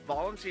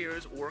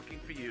 Volunteers working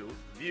for you,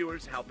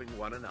 viewers helping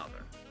one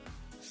another.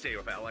 Stay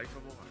with LA for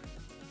more.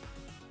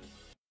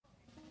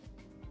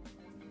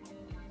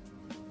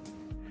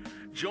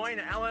 Join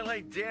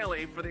LALATE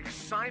Daily for the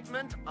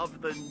excitement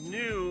of the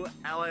new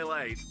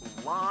LALATE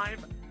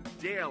live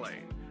daily.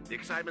 The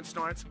excitement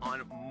starts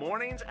on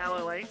Mornings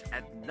LALATE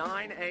at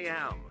 9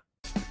 a.m.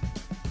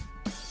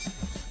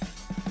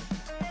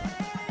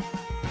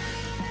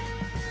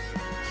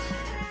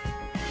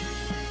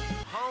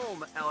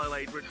 Home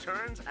LALATE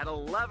returns at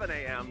 11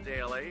 a.m.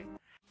 daily.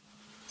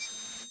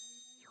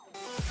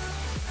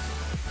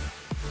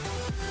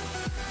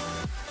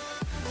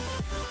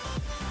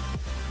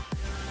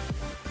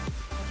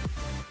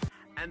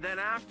 And then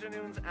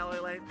afternoons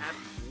LALATE at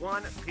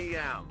 1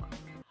 p.m.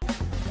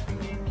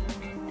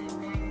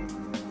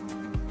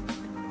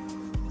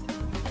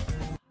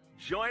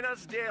 Join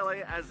us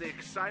daily as the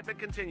excitement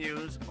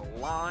continues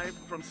live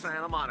from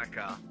Santa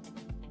Monica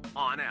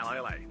on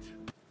LALATE.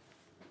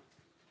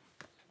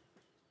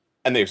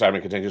 And the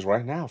excitement continues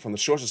right now from the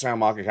shores of Santa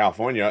Monica,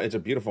 California. It's a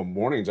beautiful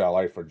Mornings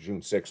LA for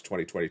June 6,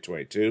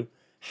 2022.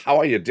 How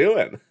are you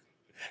doing?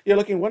 You're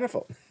looking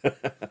wonderful.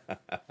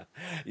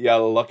 You're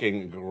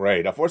looking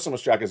great. A 4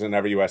 stimulus check is in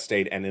every U.S.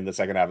 state, and in the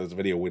second half of this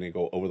video, we're going to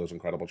go over those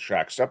incredible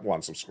checks. Step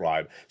 1,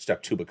 subscribe.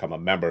 Step 2, become a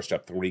member.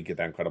 Step 3, get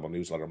that incredible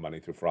newsletter Monday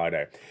through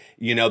Friday.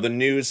 You know, the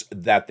news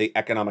that the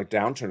economic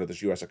downturn of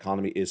this U.S.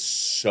 economy is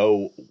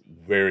so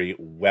very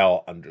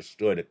well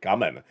understood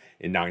coming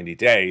in 90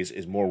 days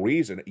is more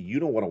reason you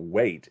don't want to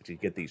wait to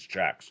get these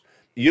checks.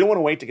 You don't want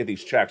to wait to get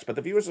these checks, but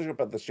the viewership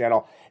of this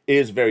channel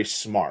is very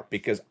smart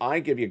because I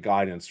give you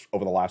guidance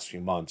over the last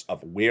few months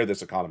of where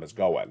this economy is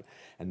going.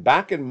 And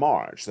back in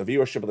March, the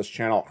viewership of this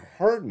channel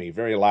heard me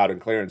very loud and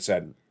clear and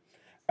said,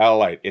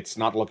 LALATE, it's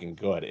not looking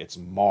good. It's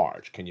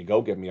March. Can you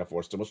go give me a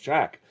 4 stimulus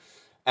check?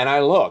 And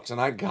I looked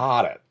and I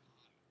got it.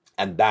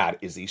 And that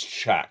is these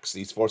checks,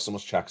 these 4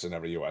 stimulus checks in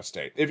every U.S.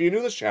 state. If you're new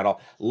to this channel,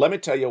 let me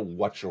tell you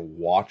what you're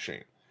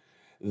watching.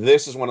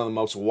 This is one of the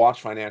most watched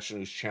financial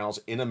news channels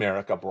in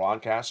America,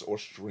 broadcast or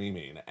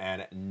streaming.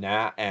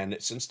 And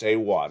since day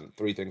one,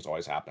 3 things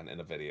always happen in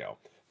a video.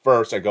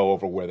 First, I go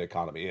over where the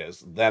economy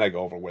is. Then I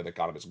go over where the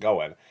economy is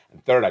going.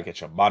 And third, I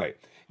get you money.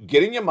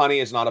 Getting your money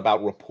is not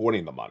about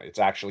reporting the money. It's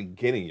actually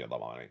getting you the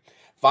money.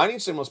 Finding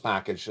stimulus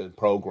package and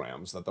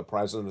programs that the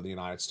President of the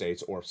United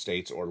States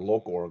or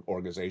local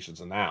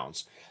organizations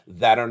announce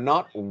that are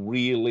not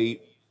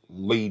really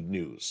lead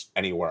news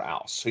anywhere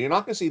else. So you're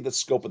not going to see the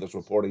scope of this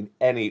reporting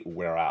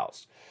anywhere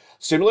else.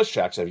 Stimulus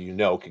checks, as you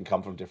know, can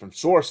come from different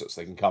sources.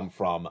 They can come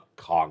from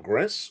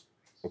Congress,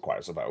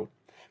 requires a vote,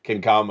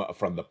 can come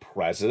from the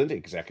president,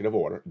 executive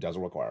order,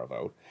 doesn't require a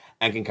vote,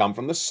 and can come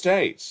from the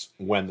states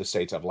when the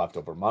states have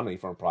leftover money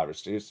from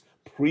a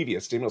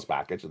previous stimulus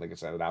package and they can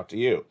send it out to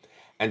you.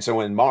 And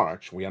so in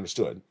March, we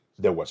understood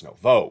there was no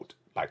vote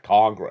by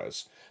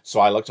Congress. So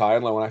I looked high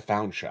and low and I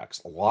found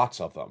checks,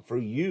 lots of them, for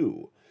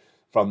you,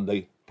 from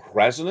the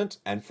president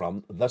and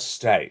from the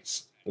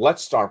states.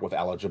 Let's start with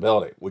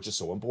eligibility, which is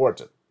so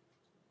important.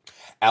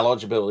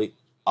 Eligibility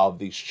of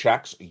these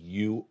checks,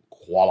 you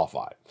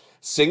qualify.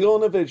 Single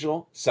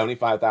individual,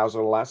 $75,000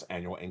 or less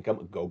annual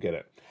income, go get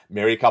it.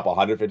 Married couple,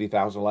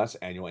 $150,000 or less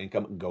annual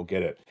income, go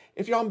get it.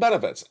 If you're on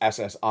benefits,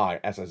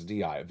 SSI,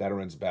 SSDI,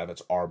 Veterans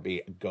Benefits,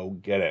 RB, go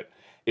get it.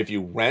 If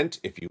you rent,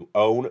 if you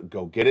own,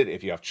 go get it.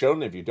 If you have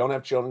children, if you don't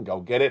have children,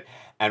 go get it.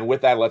 And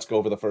with that, let's go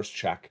over the first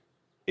check.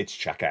 It's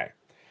check A.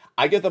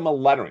 I give them a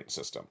lettering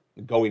system,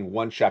 going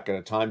 1 check at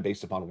a time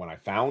based upon when I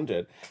found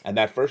it. And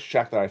that first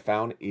check that I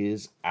found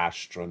is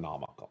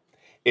astronomical.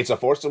 It's a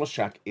 4 stimulus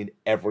check in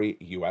every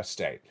U.S.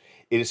 state.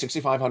 It is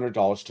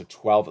 $6,500 to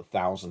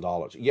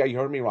 $12,000. Yeah, you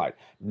heard me right.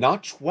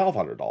 Not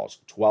 $1,200,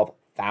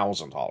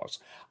 $12,000.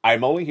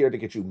 I'm only here to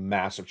get you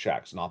massive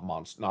checks, not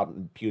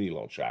puny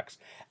little checks.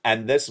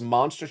 And this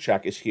monster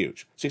check is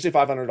huge.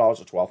 $6,500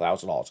 to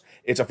 $12,000.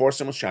 It's a 4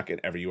 stimulus check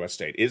in every U.S.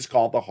 state. It is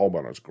called the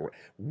Homeowners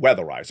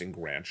Weatherizing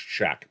Grant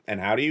Check.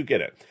 And how do you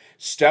get it?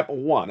 Step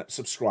 1,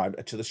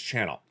 subscribe to this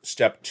channel.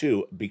 Step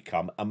 2,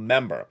 become a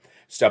member.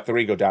 Step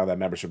 3, go down to that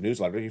membership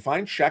newsletter. You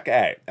find check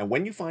A. And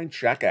when you find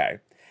check A,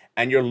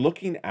 and you're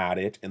looking at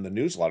it in the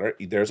newsletter,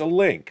 there's a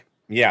link.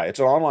 Yeah, it's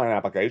an online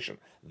application.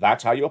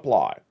 That's how you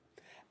apply.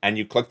 And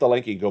you click the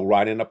link, you go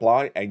right in and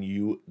apply, and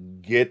you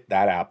get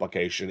that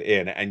application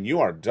in, and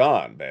you are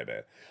done, baby.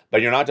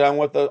 But you're not done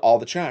with all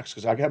the checks,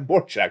 because I got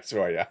more checks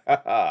for you.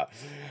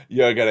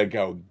 You're going to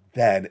go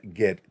then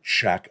get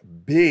check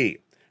B.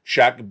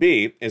 Check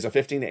B is a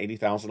 $15,000 to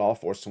 $80,000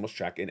 4 stimulus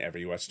check in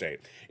every U.S. state.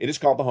 It is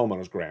called the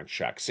Homeowners Grant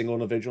Check. Single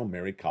individual,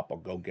 married couple,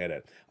 go get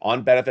it.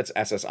 On benefits,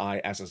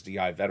 SSI,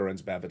 SSDI,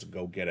 Veterans Benefits,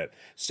 go get it.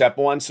 Step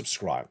 1,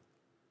 subscribe.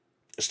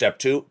 Step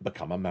 2,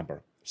 become a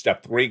member.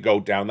 Step 3, go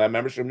down that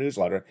membership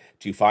newsletter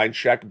to find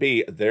check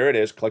B. There it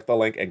is. Click the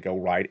link and go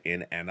right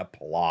in and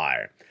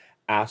apply.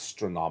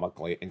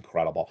 Astronomically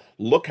incredible.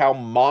 Look how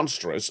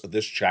monstrous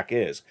this check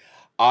is.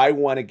 I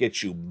want to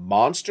get you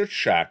monster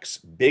checks,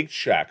 big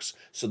checks,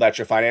 so that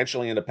you're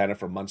financially independent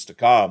for months to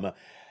come.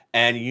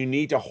 And you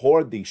need to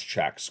hoard these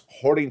checks.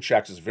 Hoarding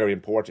checks is very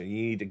important.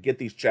 You need to get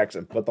these checks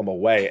and put them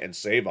away and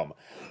save them.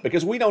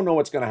 Because we don't know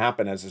what's going to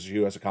happen as this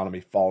U.S. economy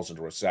falls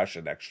into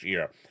recession next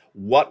year.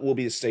 What will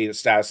be the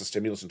status of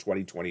stimulus in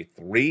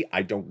 2023?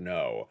 I don't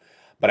know.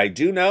 But I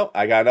do know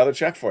I got another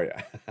check for you.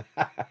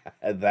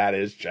 And that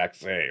is check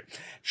C.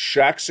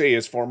 Check C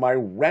is for my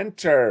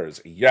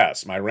renters.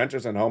 Yes, my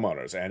renters and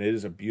homeowners. And it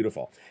is a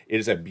beautiful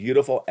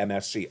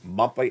MSC,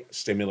 monthly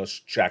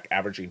stimulus check,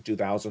 averaging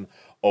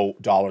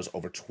 $2,000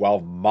 over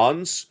 12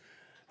 months.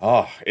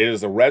 Oh, it is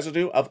the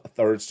residue of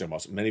third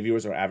stimulus. Many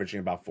viewers are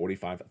averaging about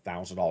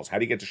 $45,000. How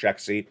do you get to check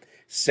C?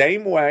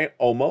 Same way,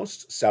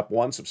 almost. Step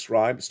 1,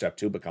 subscribe. Step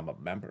 2, become a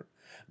member.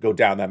 Go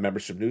down that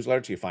membership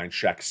newsletter till you find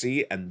check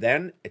C, and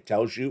then it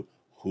tells you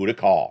who to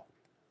call,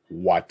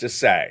 what to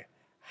say,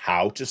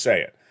 how to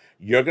say it.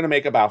 You're going to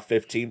make about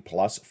 15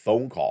 plus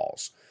phone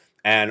calls,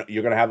 and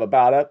you're going to have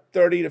about a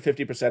 30 to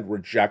 50%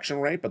 rejection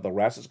rate, but the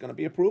rest is going to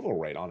be approval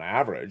rate on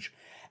average.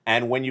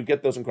 And when you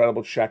get those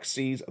incredible check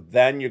C's,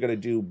 then you're going to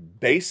do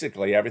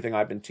basically everything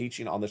I've been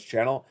teaching on this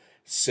channel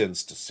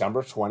since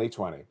December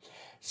 2020.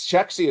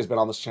 Check C has been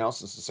on this channel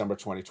since December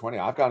 2020.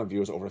 I've gotten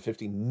viewers over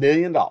 $50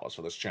 million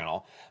for this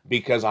channel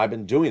because I've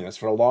been doing this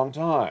for a long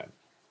time.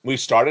 We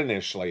started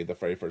initially the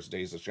very first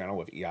days of this channel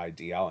with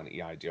EIDL and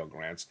EIDL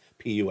grants,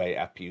 PUA,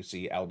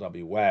 FPUC,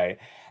 LWA.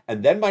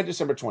 And then by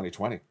December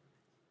 2020,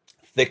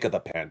 thick of the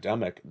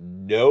pandemic,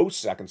 no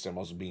second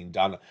stimulus was being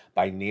done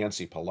by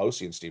Nancy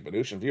Pelosi and Steve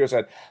Mnuchin. Viewers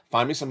said,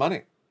 find me some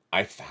money.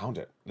 I found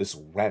it. This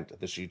rent,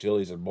 this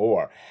utilities, and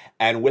more.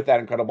 And with that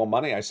incredible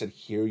money, I said,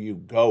 here you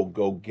go.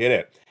 Go get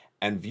it.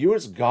 And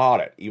viewers got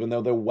it, even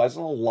though there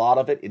wasn't a lot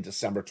of it in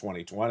December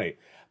 2020.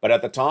 But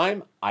at the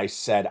time, I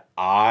said,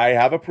 I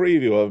have a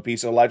preview of a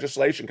piece of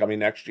legislation coming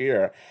next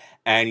year,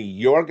 and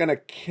you're going to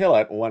kill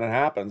it when it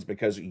happens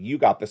because you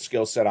got the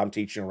skill set I'm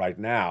teaching right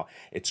now.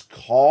 I'm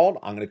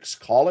going to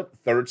call it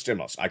third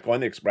stimulus. I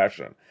coined the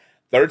expression.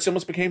 Third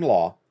stimulus became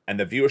law, and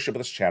the viewership of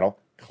this channel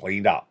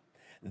cleaned up.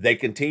 They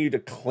continue to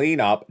clean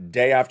up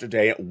day after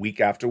day,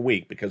 week after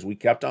week, because we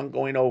kept on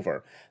going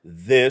over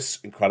this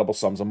incredible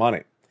sums of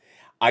money.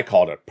 I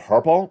called it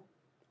purple.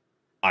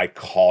 I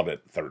called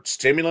it third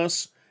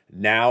stimulus.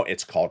 Now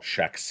it's called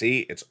Check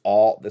C. It's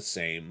all the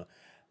same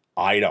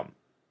item.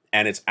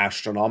 And it's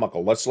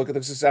astronomical. Let's look at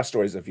the success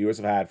stories that viewers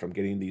have had from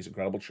getting these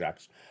incredible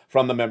checks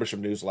from the membership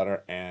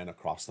newsletter and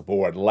across the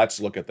board.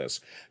 Let's look at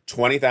this.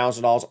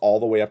 $20,000 all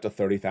the way up to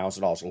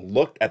 $30,000.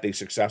 Look at these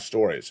success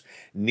stories.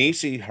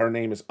 Nisi, her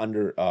name is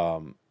under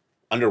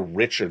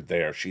Richard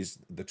there. She's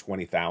the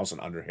 20,000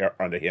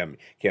 under him.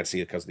 Can't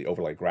see it because of the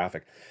overlay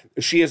graphic.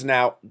 She has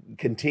now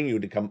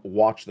continued to come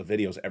watch the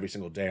videos every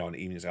single day on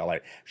Evenings LA.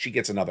 She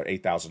gets another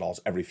 $8,000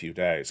 every few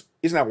days.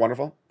 Isn't that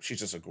wonderful? She's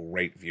just a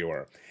great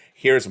viewer.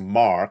 Here's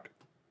Mark.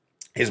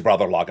 His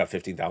brother-in-law got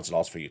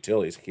 $15,000 for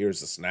utilities.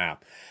 Here's the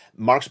snap.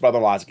 Mark's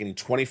brother-in-law is getting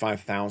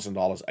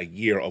 $25,000 a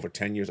year over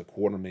 10 years,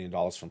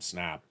 $250,000 from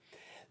Snap.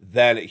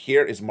 Then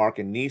here is Mark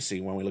and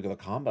Nisi when we look at the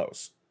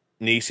combos.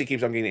 Nisi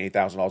keeps on getting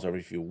 $8,000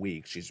 every few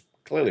weeks. She's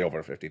clearly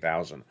over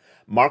 $50,000.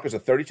 Mark is a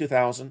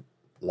 $32,000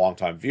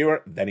 longtime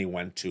viewer. Then he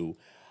went to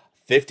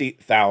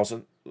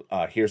 $50,000.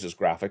 Here's his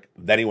graphic.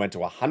 Then he went to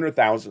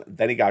 $100,000.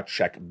 Then he got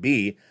check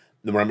B.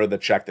 Remember the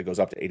check that goes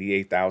up to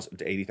 $88,000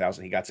 to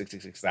 $80,000. He got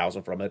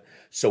 $66,000 from it.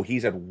 So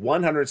he's at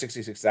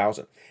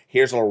 $166,000.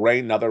 Here's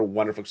Lorraine, another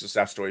wonderful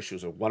success story. She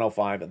was at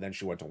 105 and then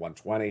she went to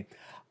 120.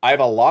 I have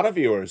a lot of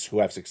viewers who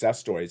have success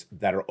stories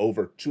that are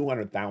over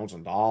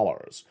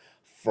 $200,000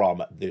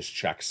 from this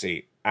check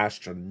C.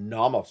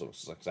 Astronomical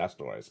success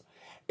stories.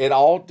 It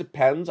all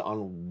depends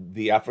on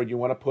the effort you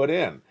want to put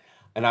in.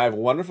 And I have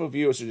wonderful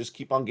viewers who just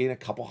keep on getting a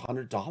couple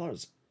 $100,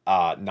 $900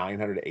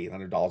 to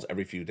 $800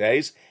 every few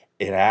days.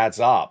 It adds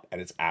up, and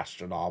it's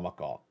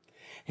astronomical.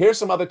 Here's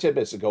some other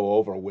tidbits to go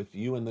over with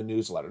you in the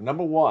newsletter.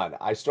 Number one,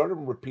 I started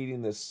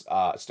repeating this,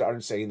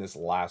 started saying this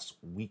last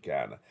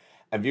weekend,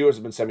 and viewers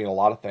have been sending me a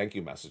lot of thank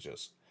you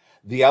messages.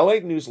 The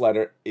LALATE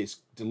newsletter is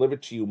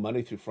delivered to you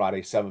Monday through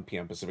Friday, 7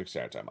 p.m. Pacific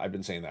Standard Time. I've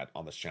been saying that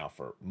on this channel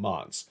for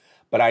months,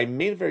 but I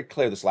made it very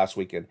clear this last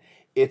weekend,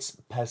 it's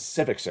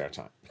Pacific Standard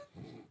Time.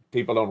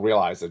 People don't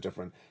realize the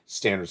different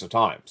standards of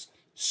times.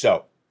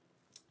 So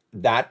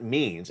that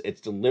means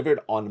it's delivered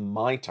on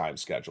my time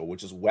schedule,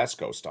 which is West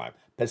Coast time,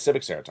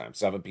 Pacific Standard Time,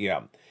 7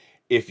 p.m.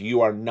 If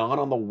you are not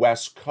on the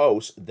West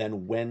Coast,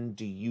 then when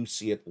do you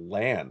see it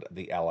land,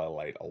 the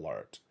LALATE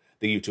alert,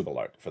 the YouTube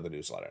alert for the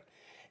newsletter?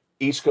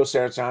 East Coast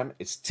Standard Time,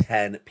 it's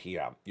 10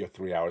 p.m. You're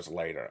 3 hours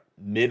later.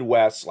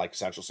 Midwest, like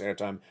Central Standard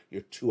Time,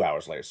 you're 2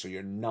 hours later, so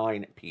you're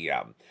 9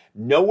 p.m.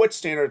 Know what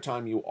standard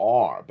time you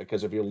are,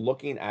 because if you're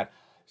looking at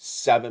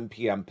 7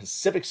 p.m.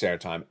 Pacific Standard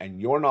Time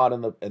and you're not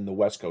in the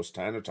West Coast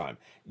Standard Time,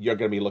 you're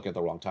going to be looking at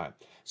the wrong time.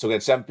 So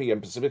again, 7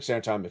 p.m. Pacific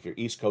Standard Time. If you're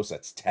East Coast,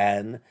 that's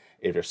 10.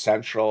 If you're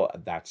Central,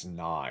 that's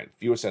 9.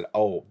 Viewers said,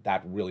 oh,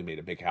 that really made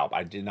a big help.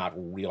 I did not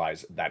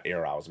realize that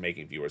error I was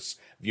making. Viewers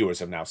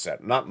have now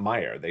said, not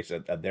my error, they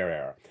said their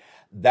error.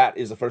 That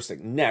is the first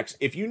thing. Next,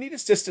 if you need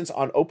assistance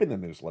on opening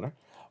the newsletter,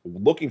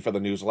 looking for the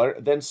newsletter,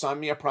 then send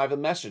me a private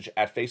message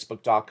at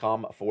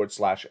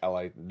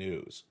facebook.com/LA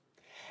News.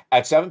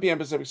 At 7 p.m.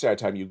 Pacific Standard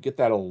Time, you get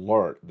that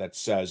alert that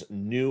says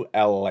new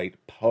LALATE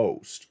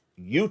post.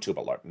 YouTube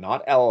alert,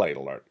 not LALATE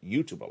alert,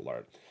 YouTube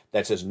alert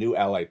that says new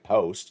LALATE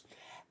post.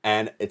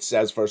 And it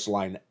says first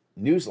line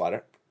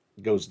newsletter.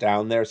 It goes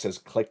down there, it says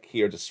click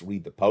here to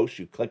read the post.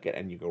 You click it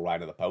and you go right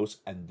to the post.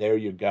 And there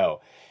you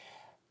go.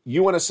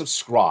 You want to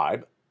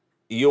subscribe.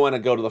 You want to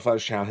go to the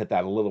first channel, hit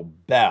that little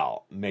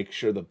bell. Make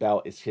sure the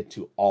bell is hit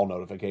to all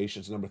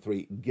notifications. Number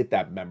 3, get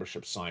that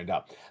membership signed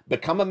up.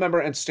 Become a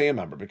member and stay a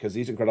member because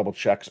these incredible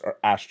checks are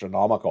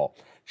astronomical.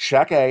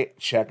 Check A,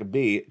 check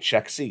B,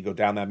 check C. Go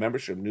down that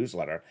membership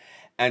newsletter.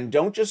 And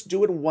don't just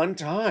do it one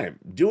time.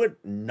 Do it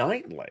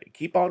nightly.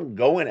 Keep on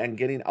going and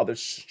getting other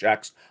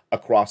checks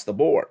across the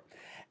board.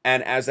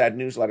 And as that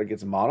newsletter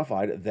gets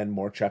modified, then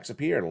more checks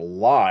appear,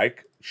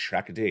 like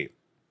check D.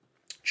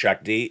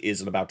 Check D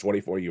is in about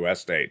 24 U.S.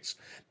 states.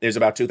 There's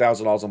about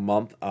 $2,000 a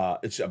month.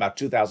 It's about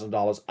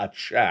 $2,000 a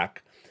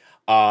check.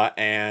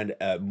 And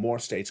more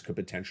states could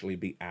potentially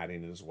be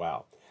adding it as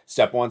well.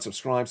 Step 1,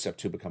 subscribe. Step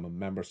 2, become a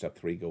member. Step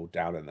 3, go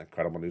down in the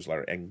incredible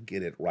newsletter and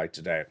get it right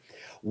today.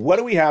 What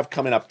do we have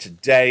coming up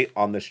today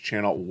on this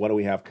channel? What do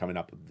we have coming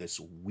up this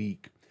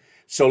week?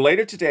 So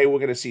later today, we're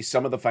going to see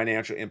some of the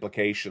financial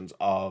implications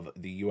of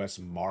the U.S.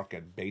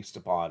 market based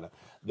upon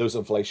those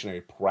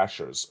inflationary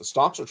pressures.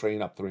 Stocks are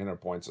trading up 300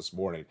 points this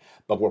morning,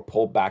 but we're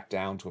pulled back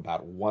down to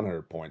about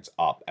 100 points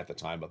up at the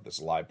time of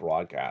this live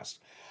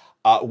broadcast.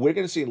 We're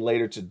going to see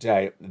later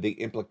today the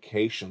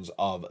implications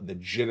of the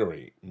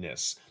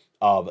jitteriness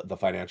of the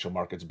financial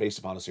markets based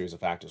upon a series of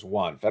factors.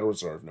 One, Federal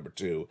Reserve. Number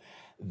two,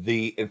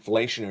 the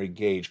inflationary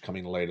gauge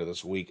coming later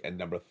this week. And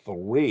number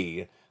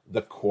three,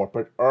 the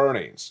corporate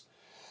earnings.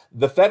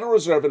 The Federal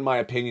Reserve, in my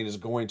opinion, is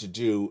going to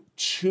do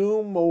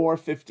 2 more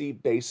 50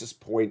 basis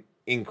point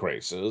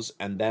increases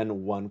and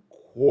then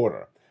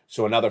 1/4.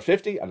 So another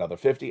 50, and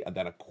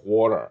then a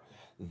quarter.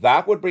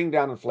 That would bring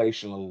down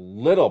inflation a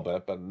little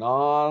bit, but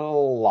not a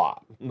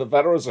lot. The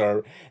Federal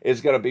Reserve is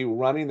going to be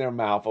running their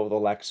mouth over the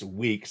next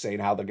week saying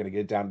how they're going to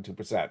get it down to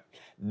 2%.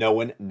 No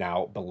one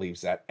now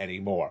believes that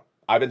anymore.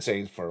 I've been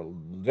saying for a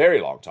very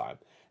long time,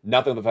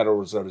 nothing the Federal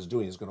Reserve is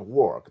doing is going to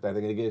work. They're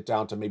going to get it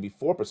down to maybe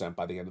 4%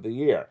 by the end of the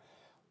year.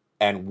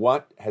 And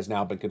what has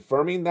now been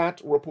confirming that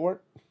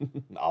report?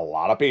 A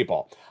lot of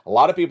people. A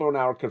lot of people are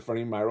now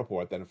confirming my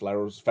report that the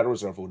Federal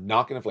Reserve will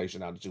knock inflation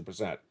down to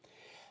 2%.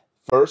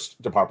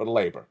 First, Department of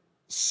Labor.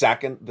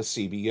 Second, the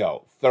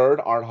CBO.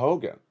 Third, Art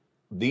Hogan.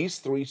 These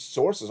three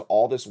sources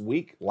all this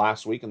week,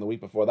 last week and the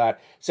week before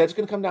that, said it's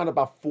going to come down to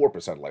about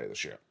 4% later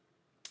this year.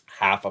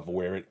 Half of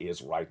where it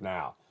is right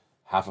now.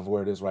 Half of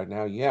where it is right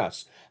now,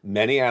 yes.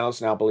 Many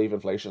analysts now believe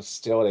inflation is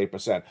still at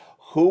 8%.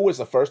 Who was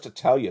the first to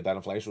tell you that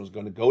inflation was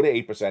going to go to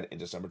 8% in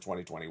December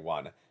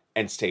 2021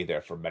 and stay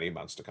there for many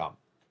months to come?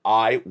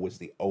 I was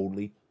the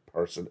only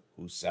person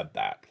who said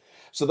that.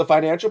 So the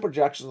financial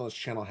projections on this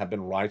channel have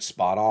been right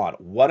spot on.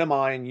 What am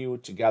I and you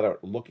together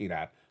looking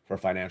at for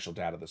financial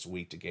data this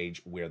week to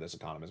gauge where this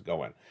economy is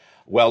going?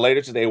 Well,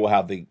 later today, we'll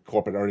have the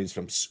corporate earnings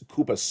from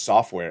Coupa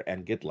Software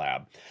and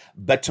GitLab.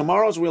 But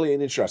tomorrow's really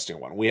an interesting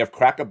one. We have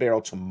Cracker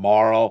Barrel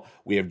tomorrow.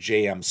 We have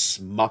JM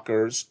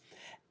Smuckers.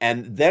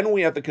 And then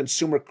we have the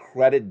consumer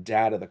credit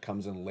data that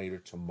comes in later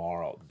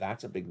tomorrow.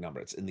 That's a big number.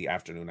 It's in the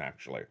afternoon,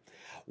 actually.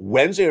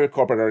 Wednesday, we have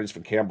corporate earnings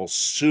from Campbell's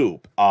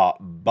Soup.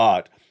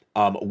 But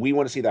we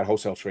want to see that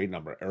wholesale trade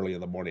number early in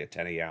the morning at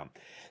 10 a.m.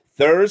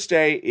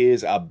 Thursday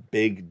is a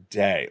big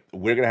day.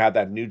 We're going to have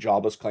that new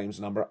jobless claims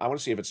number. I want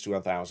to see if it's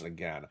 200,000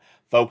 again.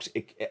 Folks,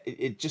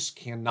 it just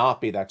cannot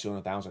be that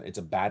 200,000. It's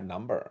a bad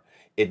number.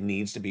 It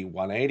needs to be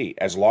 180.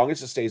 As long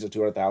as it stays at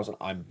 200,000,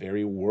 I'm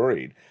very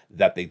worried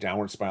that the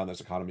downward spiral in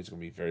this economy is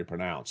going to be very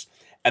pronounced.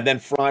 And then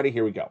Friday,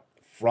 here we go.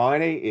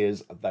 Friday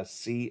is the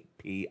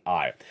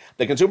CPI.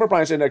 The Consumer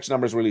Price Index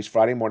number is released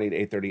Friday morning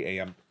at 8:30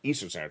 a.m.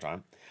 Eastern Standard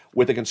Time,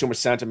 with the consumer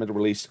sentiment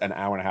released an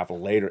hour and a half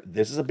later.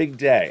 This is a big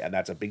day, and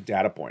that's a big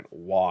data point.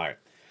 Why?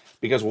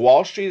 Because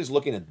Wall Street is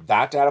looking at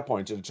that data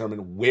point to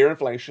determine where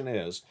inflation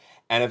is,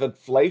 and if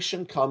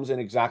inflation comes in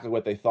exactly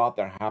what they thought,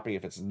 they're happy.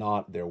 If it's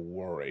not, they're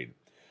worried.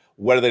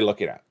 What are they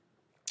looking at?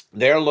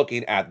 They're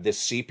looking at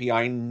this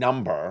CPI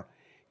number,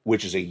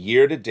 which is a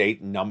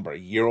year-to-date number,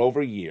 year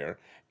over year,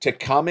 to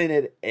come in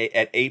at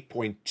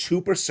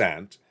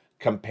 8.2%,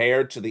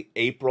 compared to the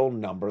April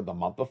number the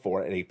month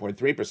before at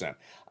 8.3%.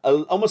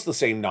 Almost the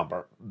same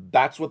number.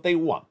 That's what they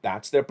want.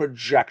 That's their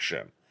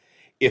projection.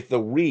 If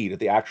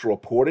the actual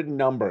reported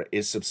number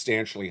is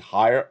substantially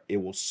higher, it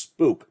will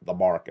spook the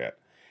market.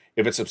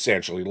 If it's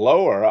substantially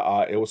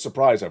lower, it will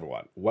surprise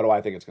everyone. What do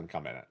I think it's going to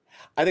come in at?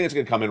 I think it's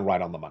going to come in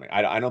right on the money.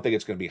 I don't think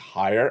it's going to be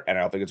higher, and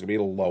I don't think it's going to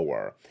be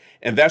lower.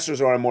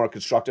 Investors are in a more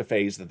constructive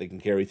phase that they can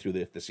carry through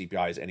if the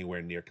CPI is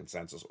anywhere near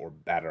consensus or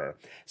better,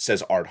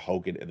 says Art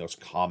Hogan in those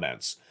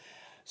comments.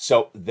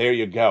 So there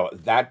you go.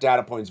 That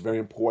data point is very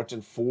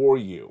important for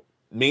you.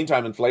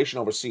 Meantime, inflation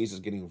overseas is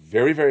getting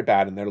very, very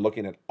bad, and they're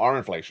looking at our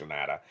inflation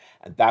data,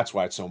 and that's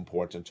why it's so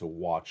important to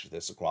watch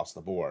this across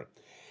the board.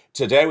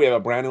 Today, we have a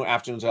brand new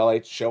Afternoons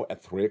LATE show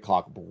at 3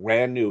 o'clock.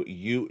 Brand new.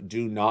 You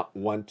do not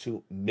want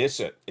to miss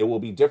it. It will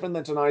be different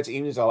than tonight's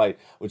Evenings LATE,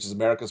 which is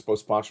America's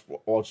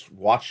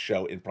post-watch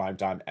show in prime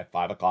time at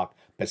 5 o'clock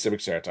Pacific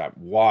Standard Time.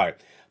 Why?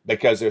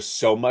 Because there's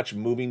so much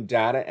moving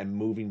data and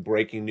moving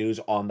breaking news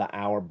on the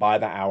hour by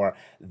the hour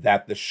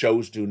that the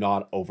shows do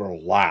not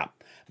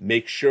overlap.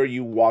 Make sure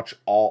you watch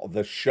all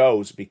the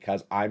shows,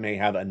 because I may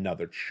have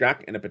another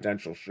check in a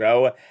potential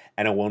show,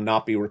 and it will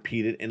not be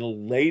repeated in a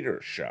later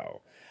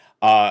show.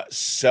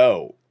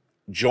 So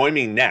join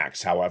me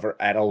next, however,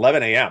 at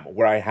 11 a.m.,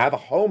 where I have a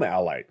Home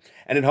LA.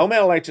 And in Home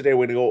LA today,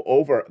 we're going to go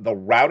over the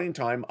routing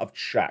time of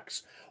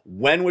checks.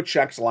 When would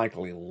checks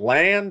likely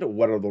land?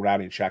 What are the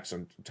routing checks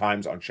and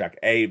times on check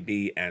A,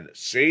 B, and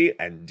C,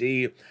 and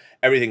D?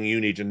 Everything you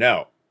need to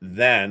know.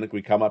 Then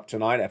we come up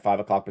tonight at 5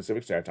 o'clock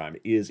Pacific Standard Time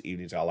is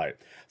Evenings LA.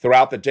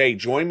 Throughout the day,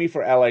 join me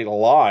for LA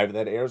Live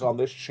that airs on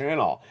this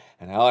channel.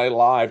 And LA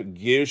Live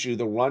gives you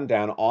the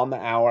rundown on the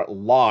hour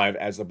live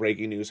as the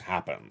breaking news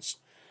happens.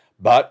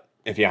 But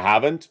if you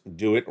haven't,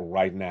 do it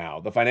right now.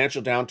 The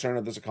financial downturn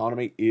of this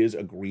economy is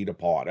agreed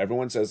upon.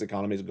 Everyone says the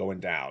economy is going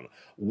down.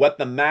 What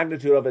the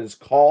magnitude of it is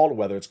called,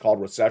 whether it's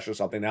called recession or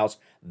something else,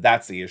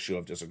 that's the issue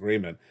of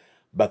disagreement.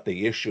 But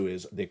the issue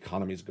is the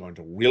economy is going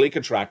to really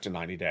contract in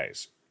 90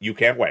 days. You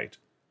can't wait.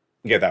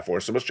 Get that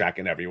forced stimulus check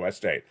in every U.S.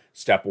 state.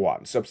 Step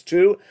 1. Step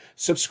 2,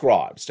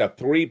 subscribe. Step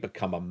 3,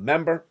 become a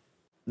member.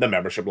 The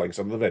membership link's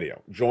under the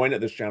video. Join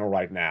this channel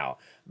right now.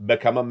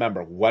 Become a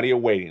member. What are you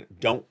waiting?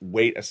 Don't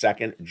wait a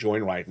second.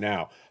 Join right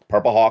now.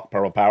 Purple Hawk,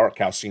 Purple Power,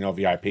 Calcino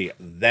VIP.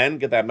 Then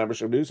get that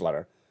membership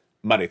newsletter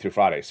Monday through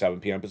Friday, 7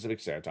 p.m.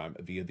 Pacific Standard Time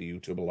via the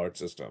YouTube alert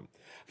system.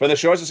 For the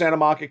shores of Santa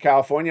Monica,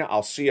 California,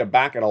 I'll see you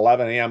back at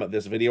 11 a.m.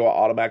 This video will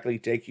automatically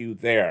take you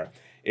there.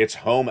 It's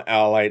home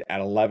LALATE at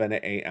 11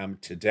 a.m.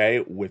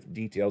 today with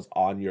details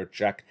on your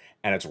check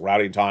and its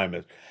routing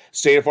time.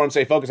 Stay informed,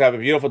 stay focused, have a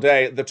beautiful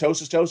day. The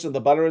toast is toasted,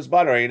 the butter is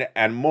buttering,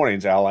 and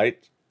mornings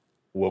LALATE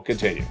will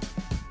continue.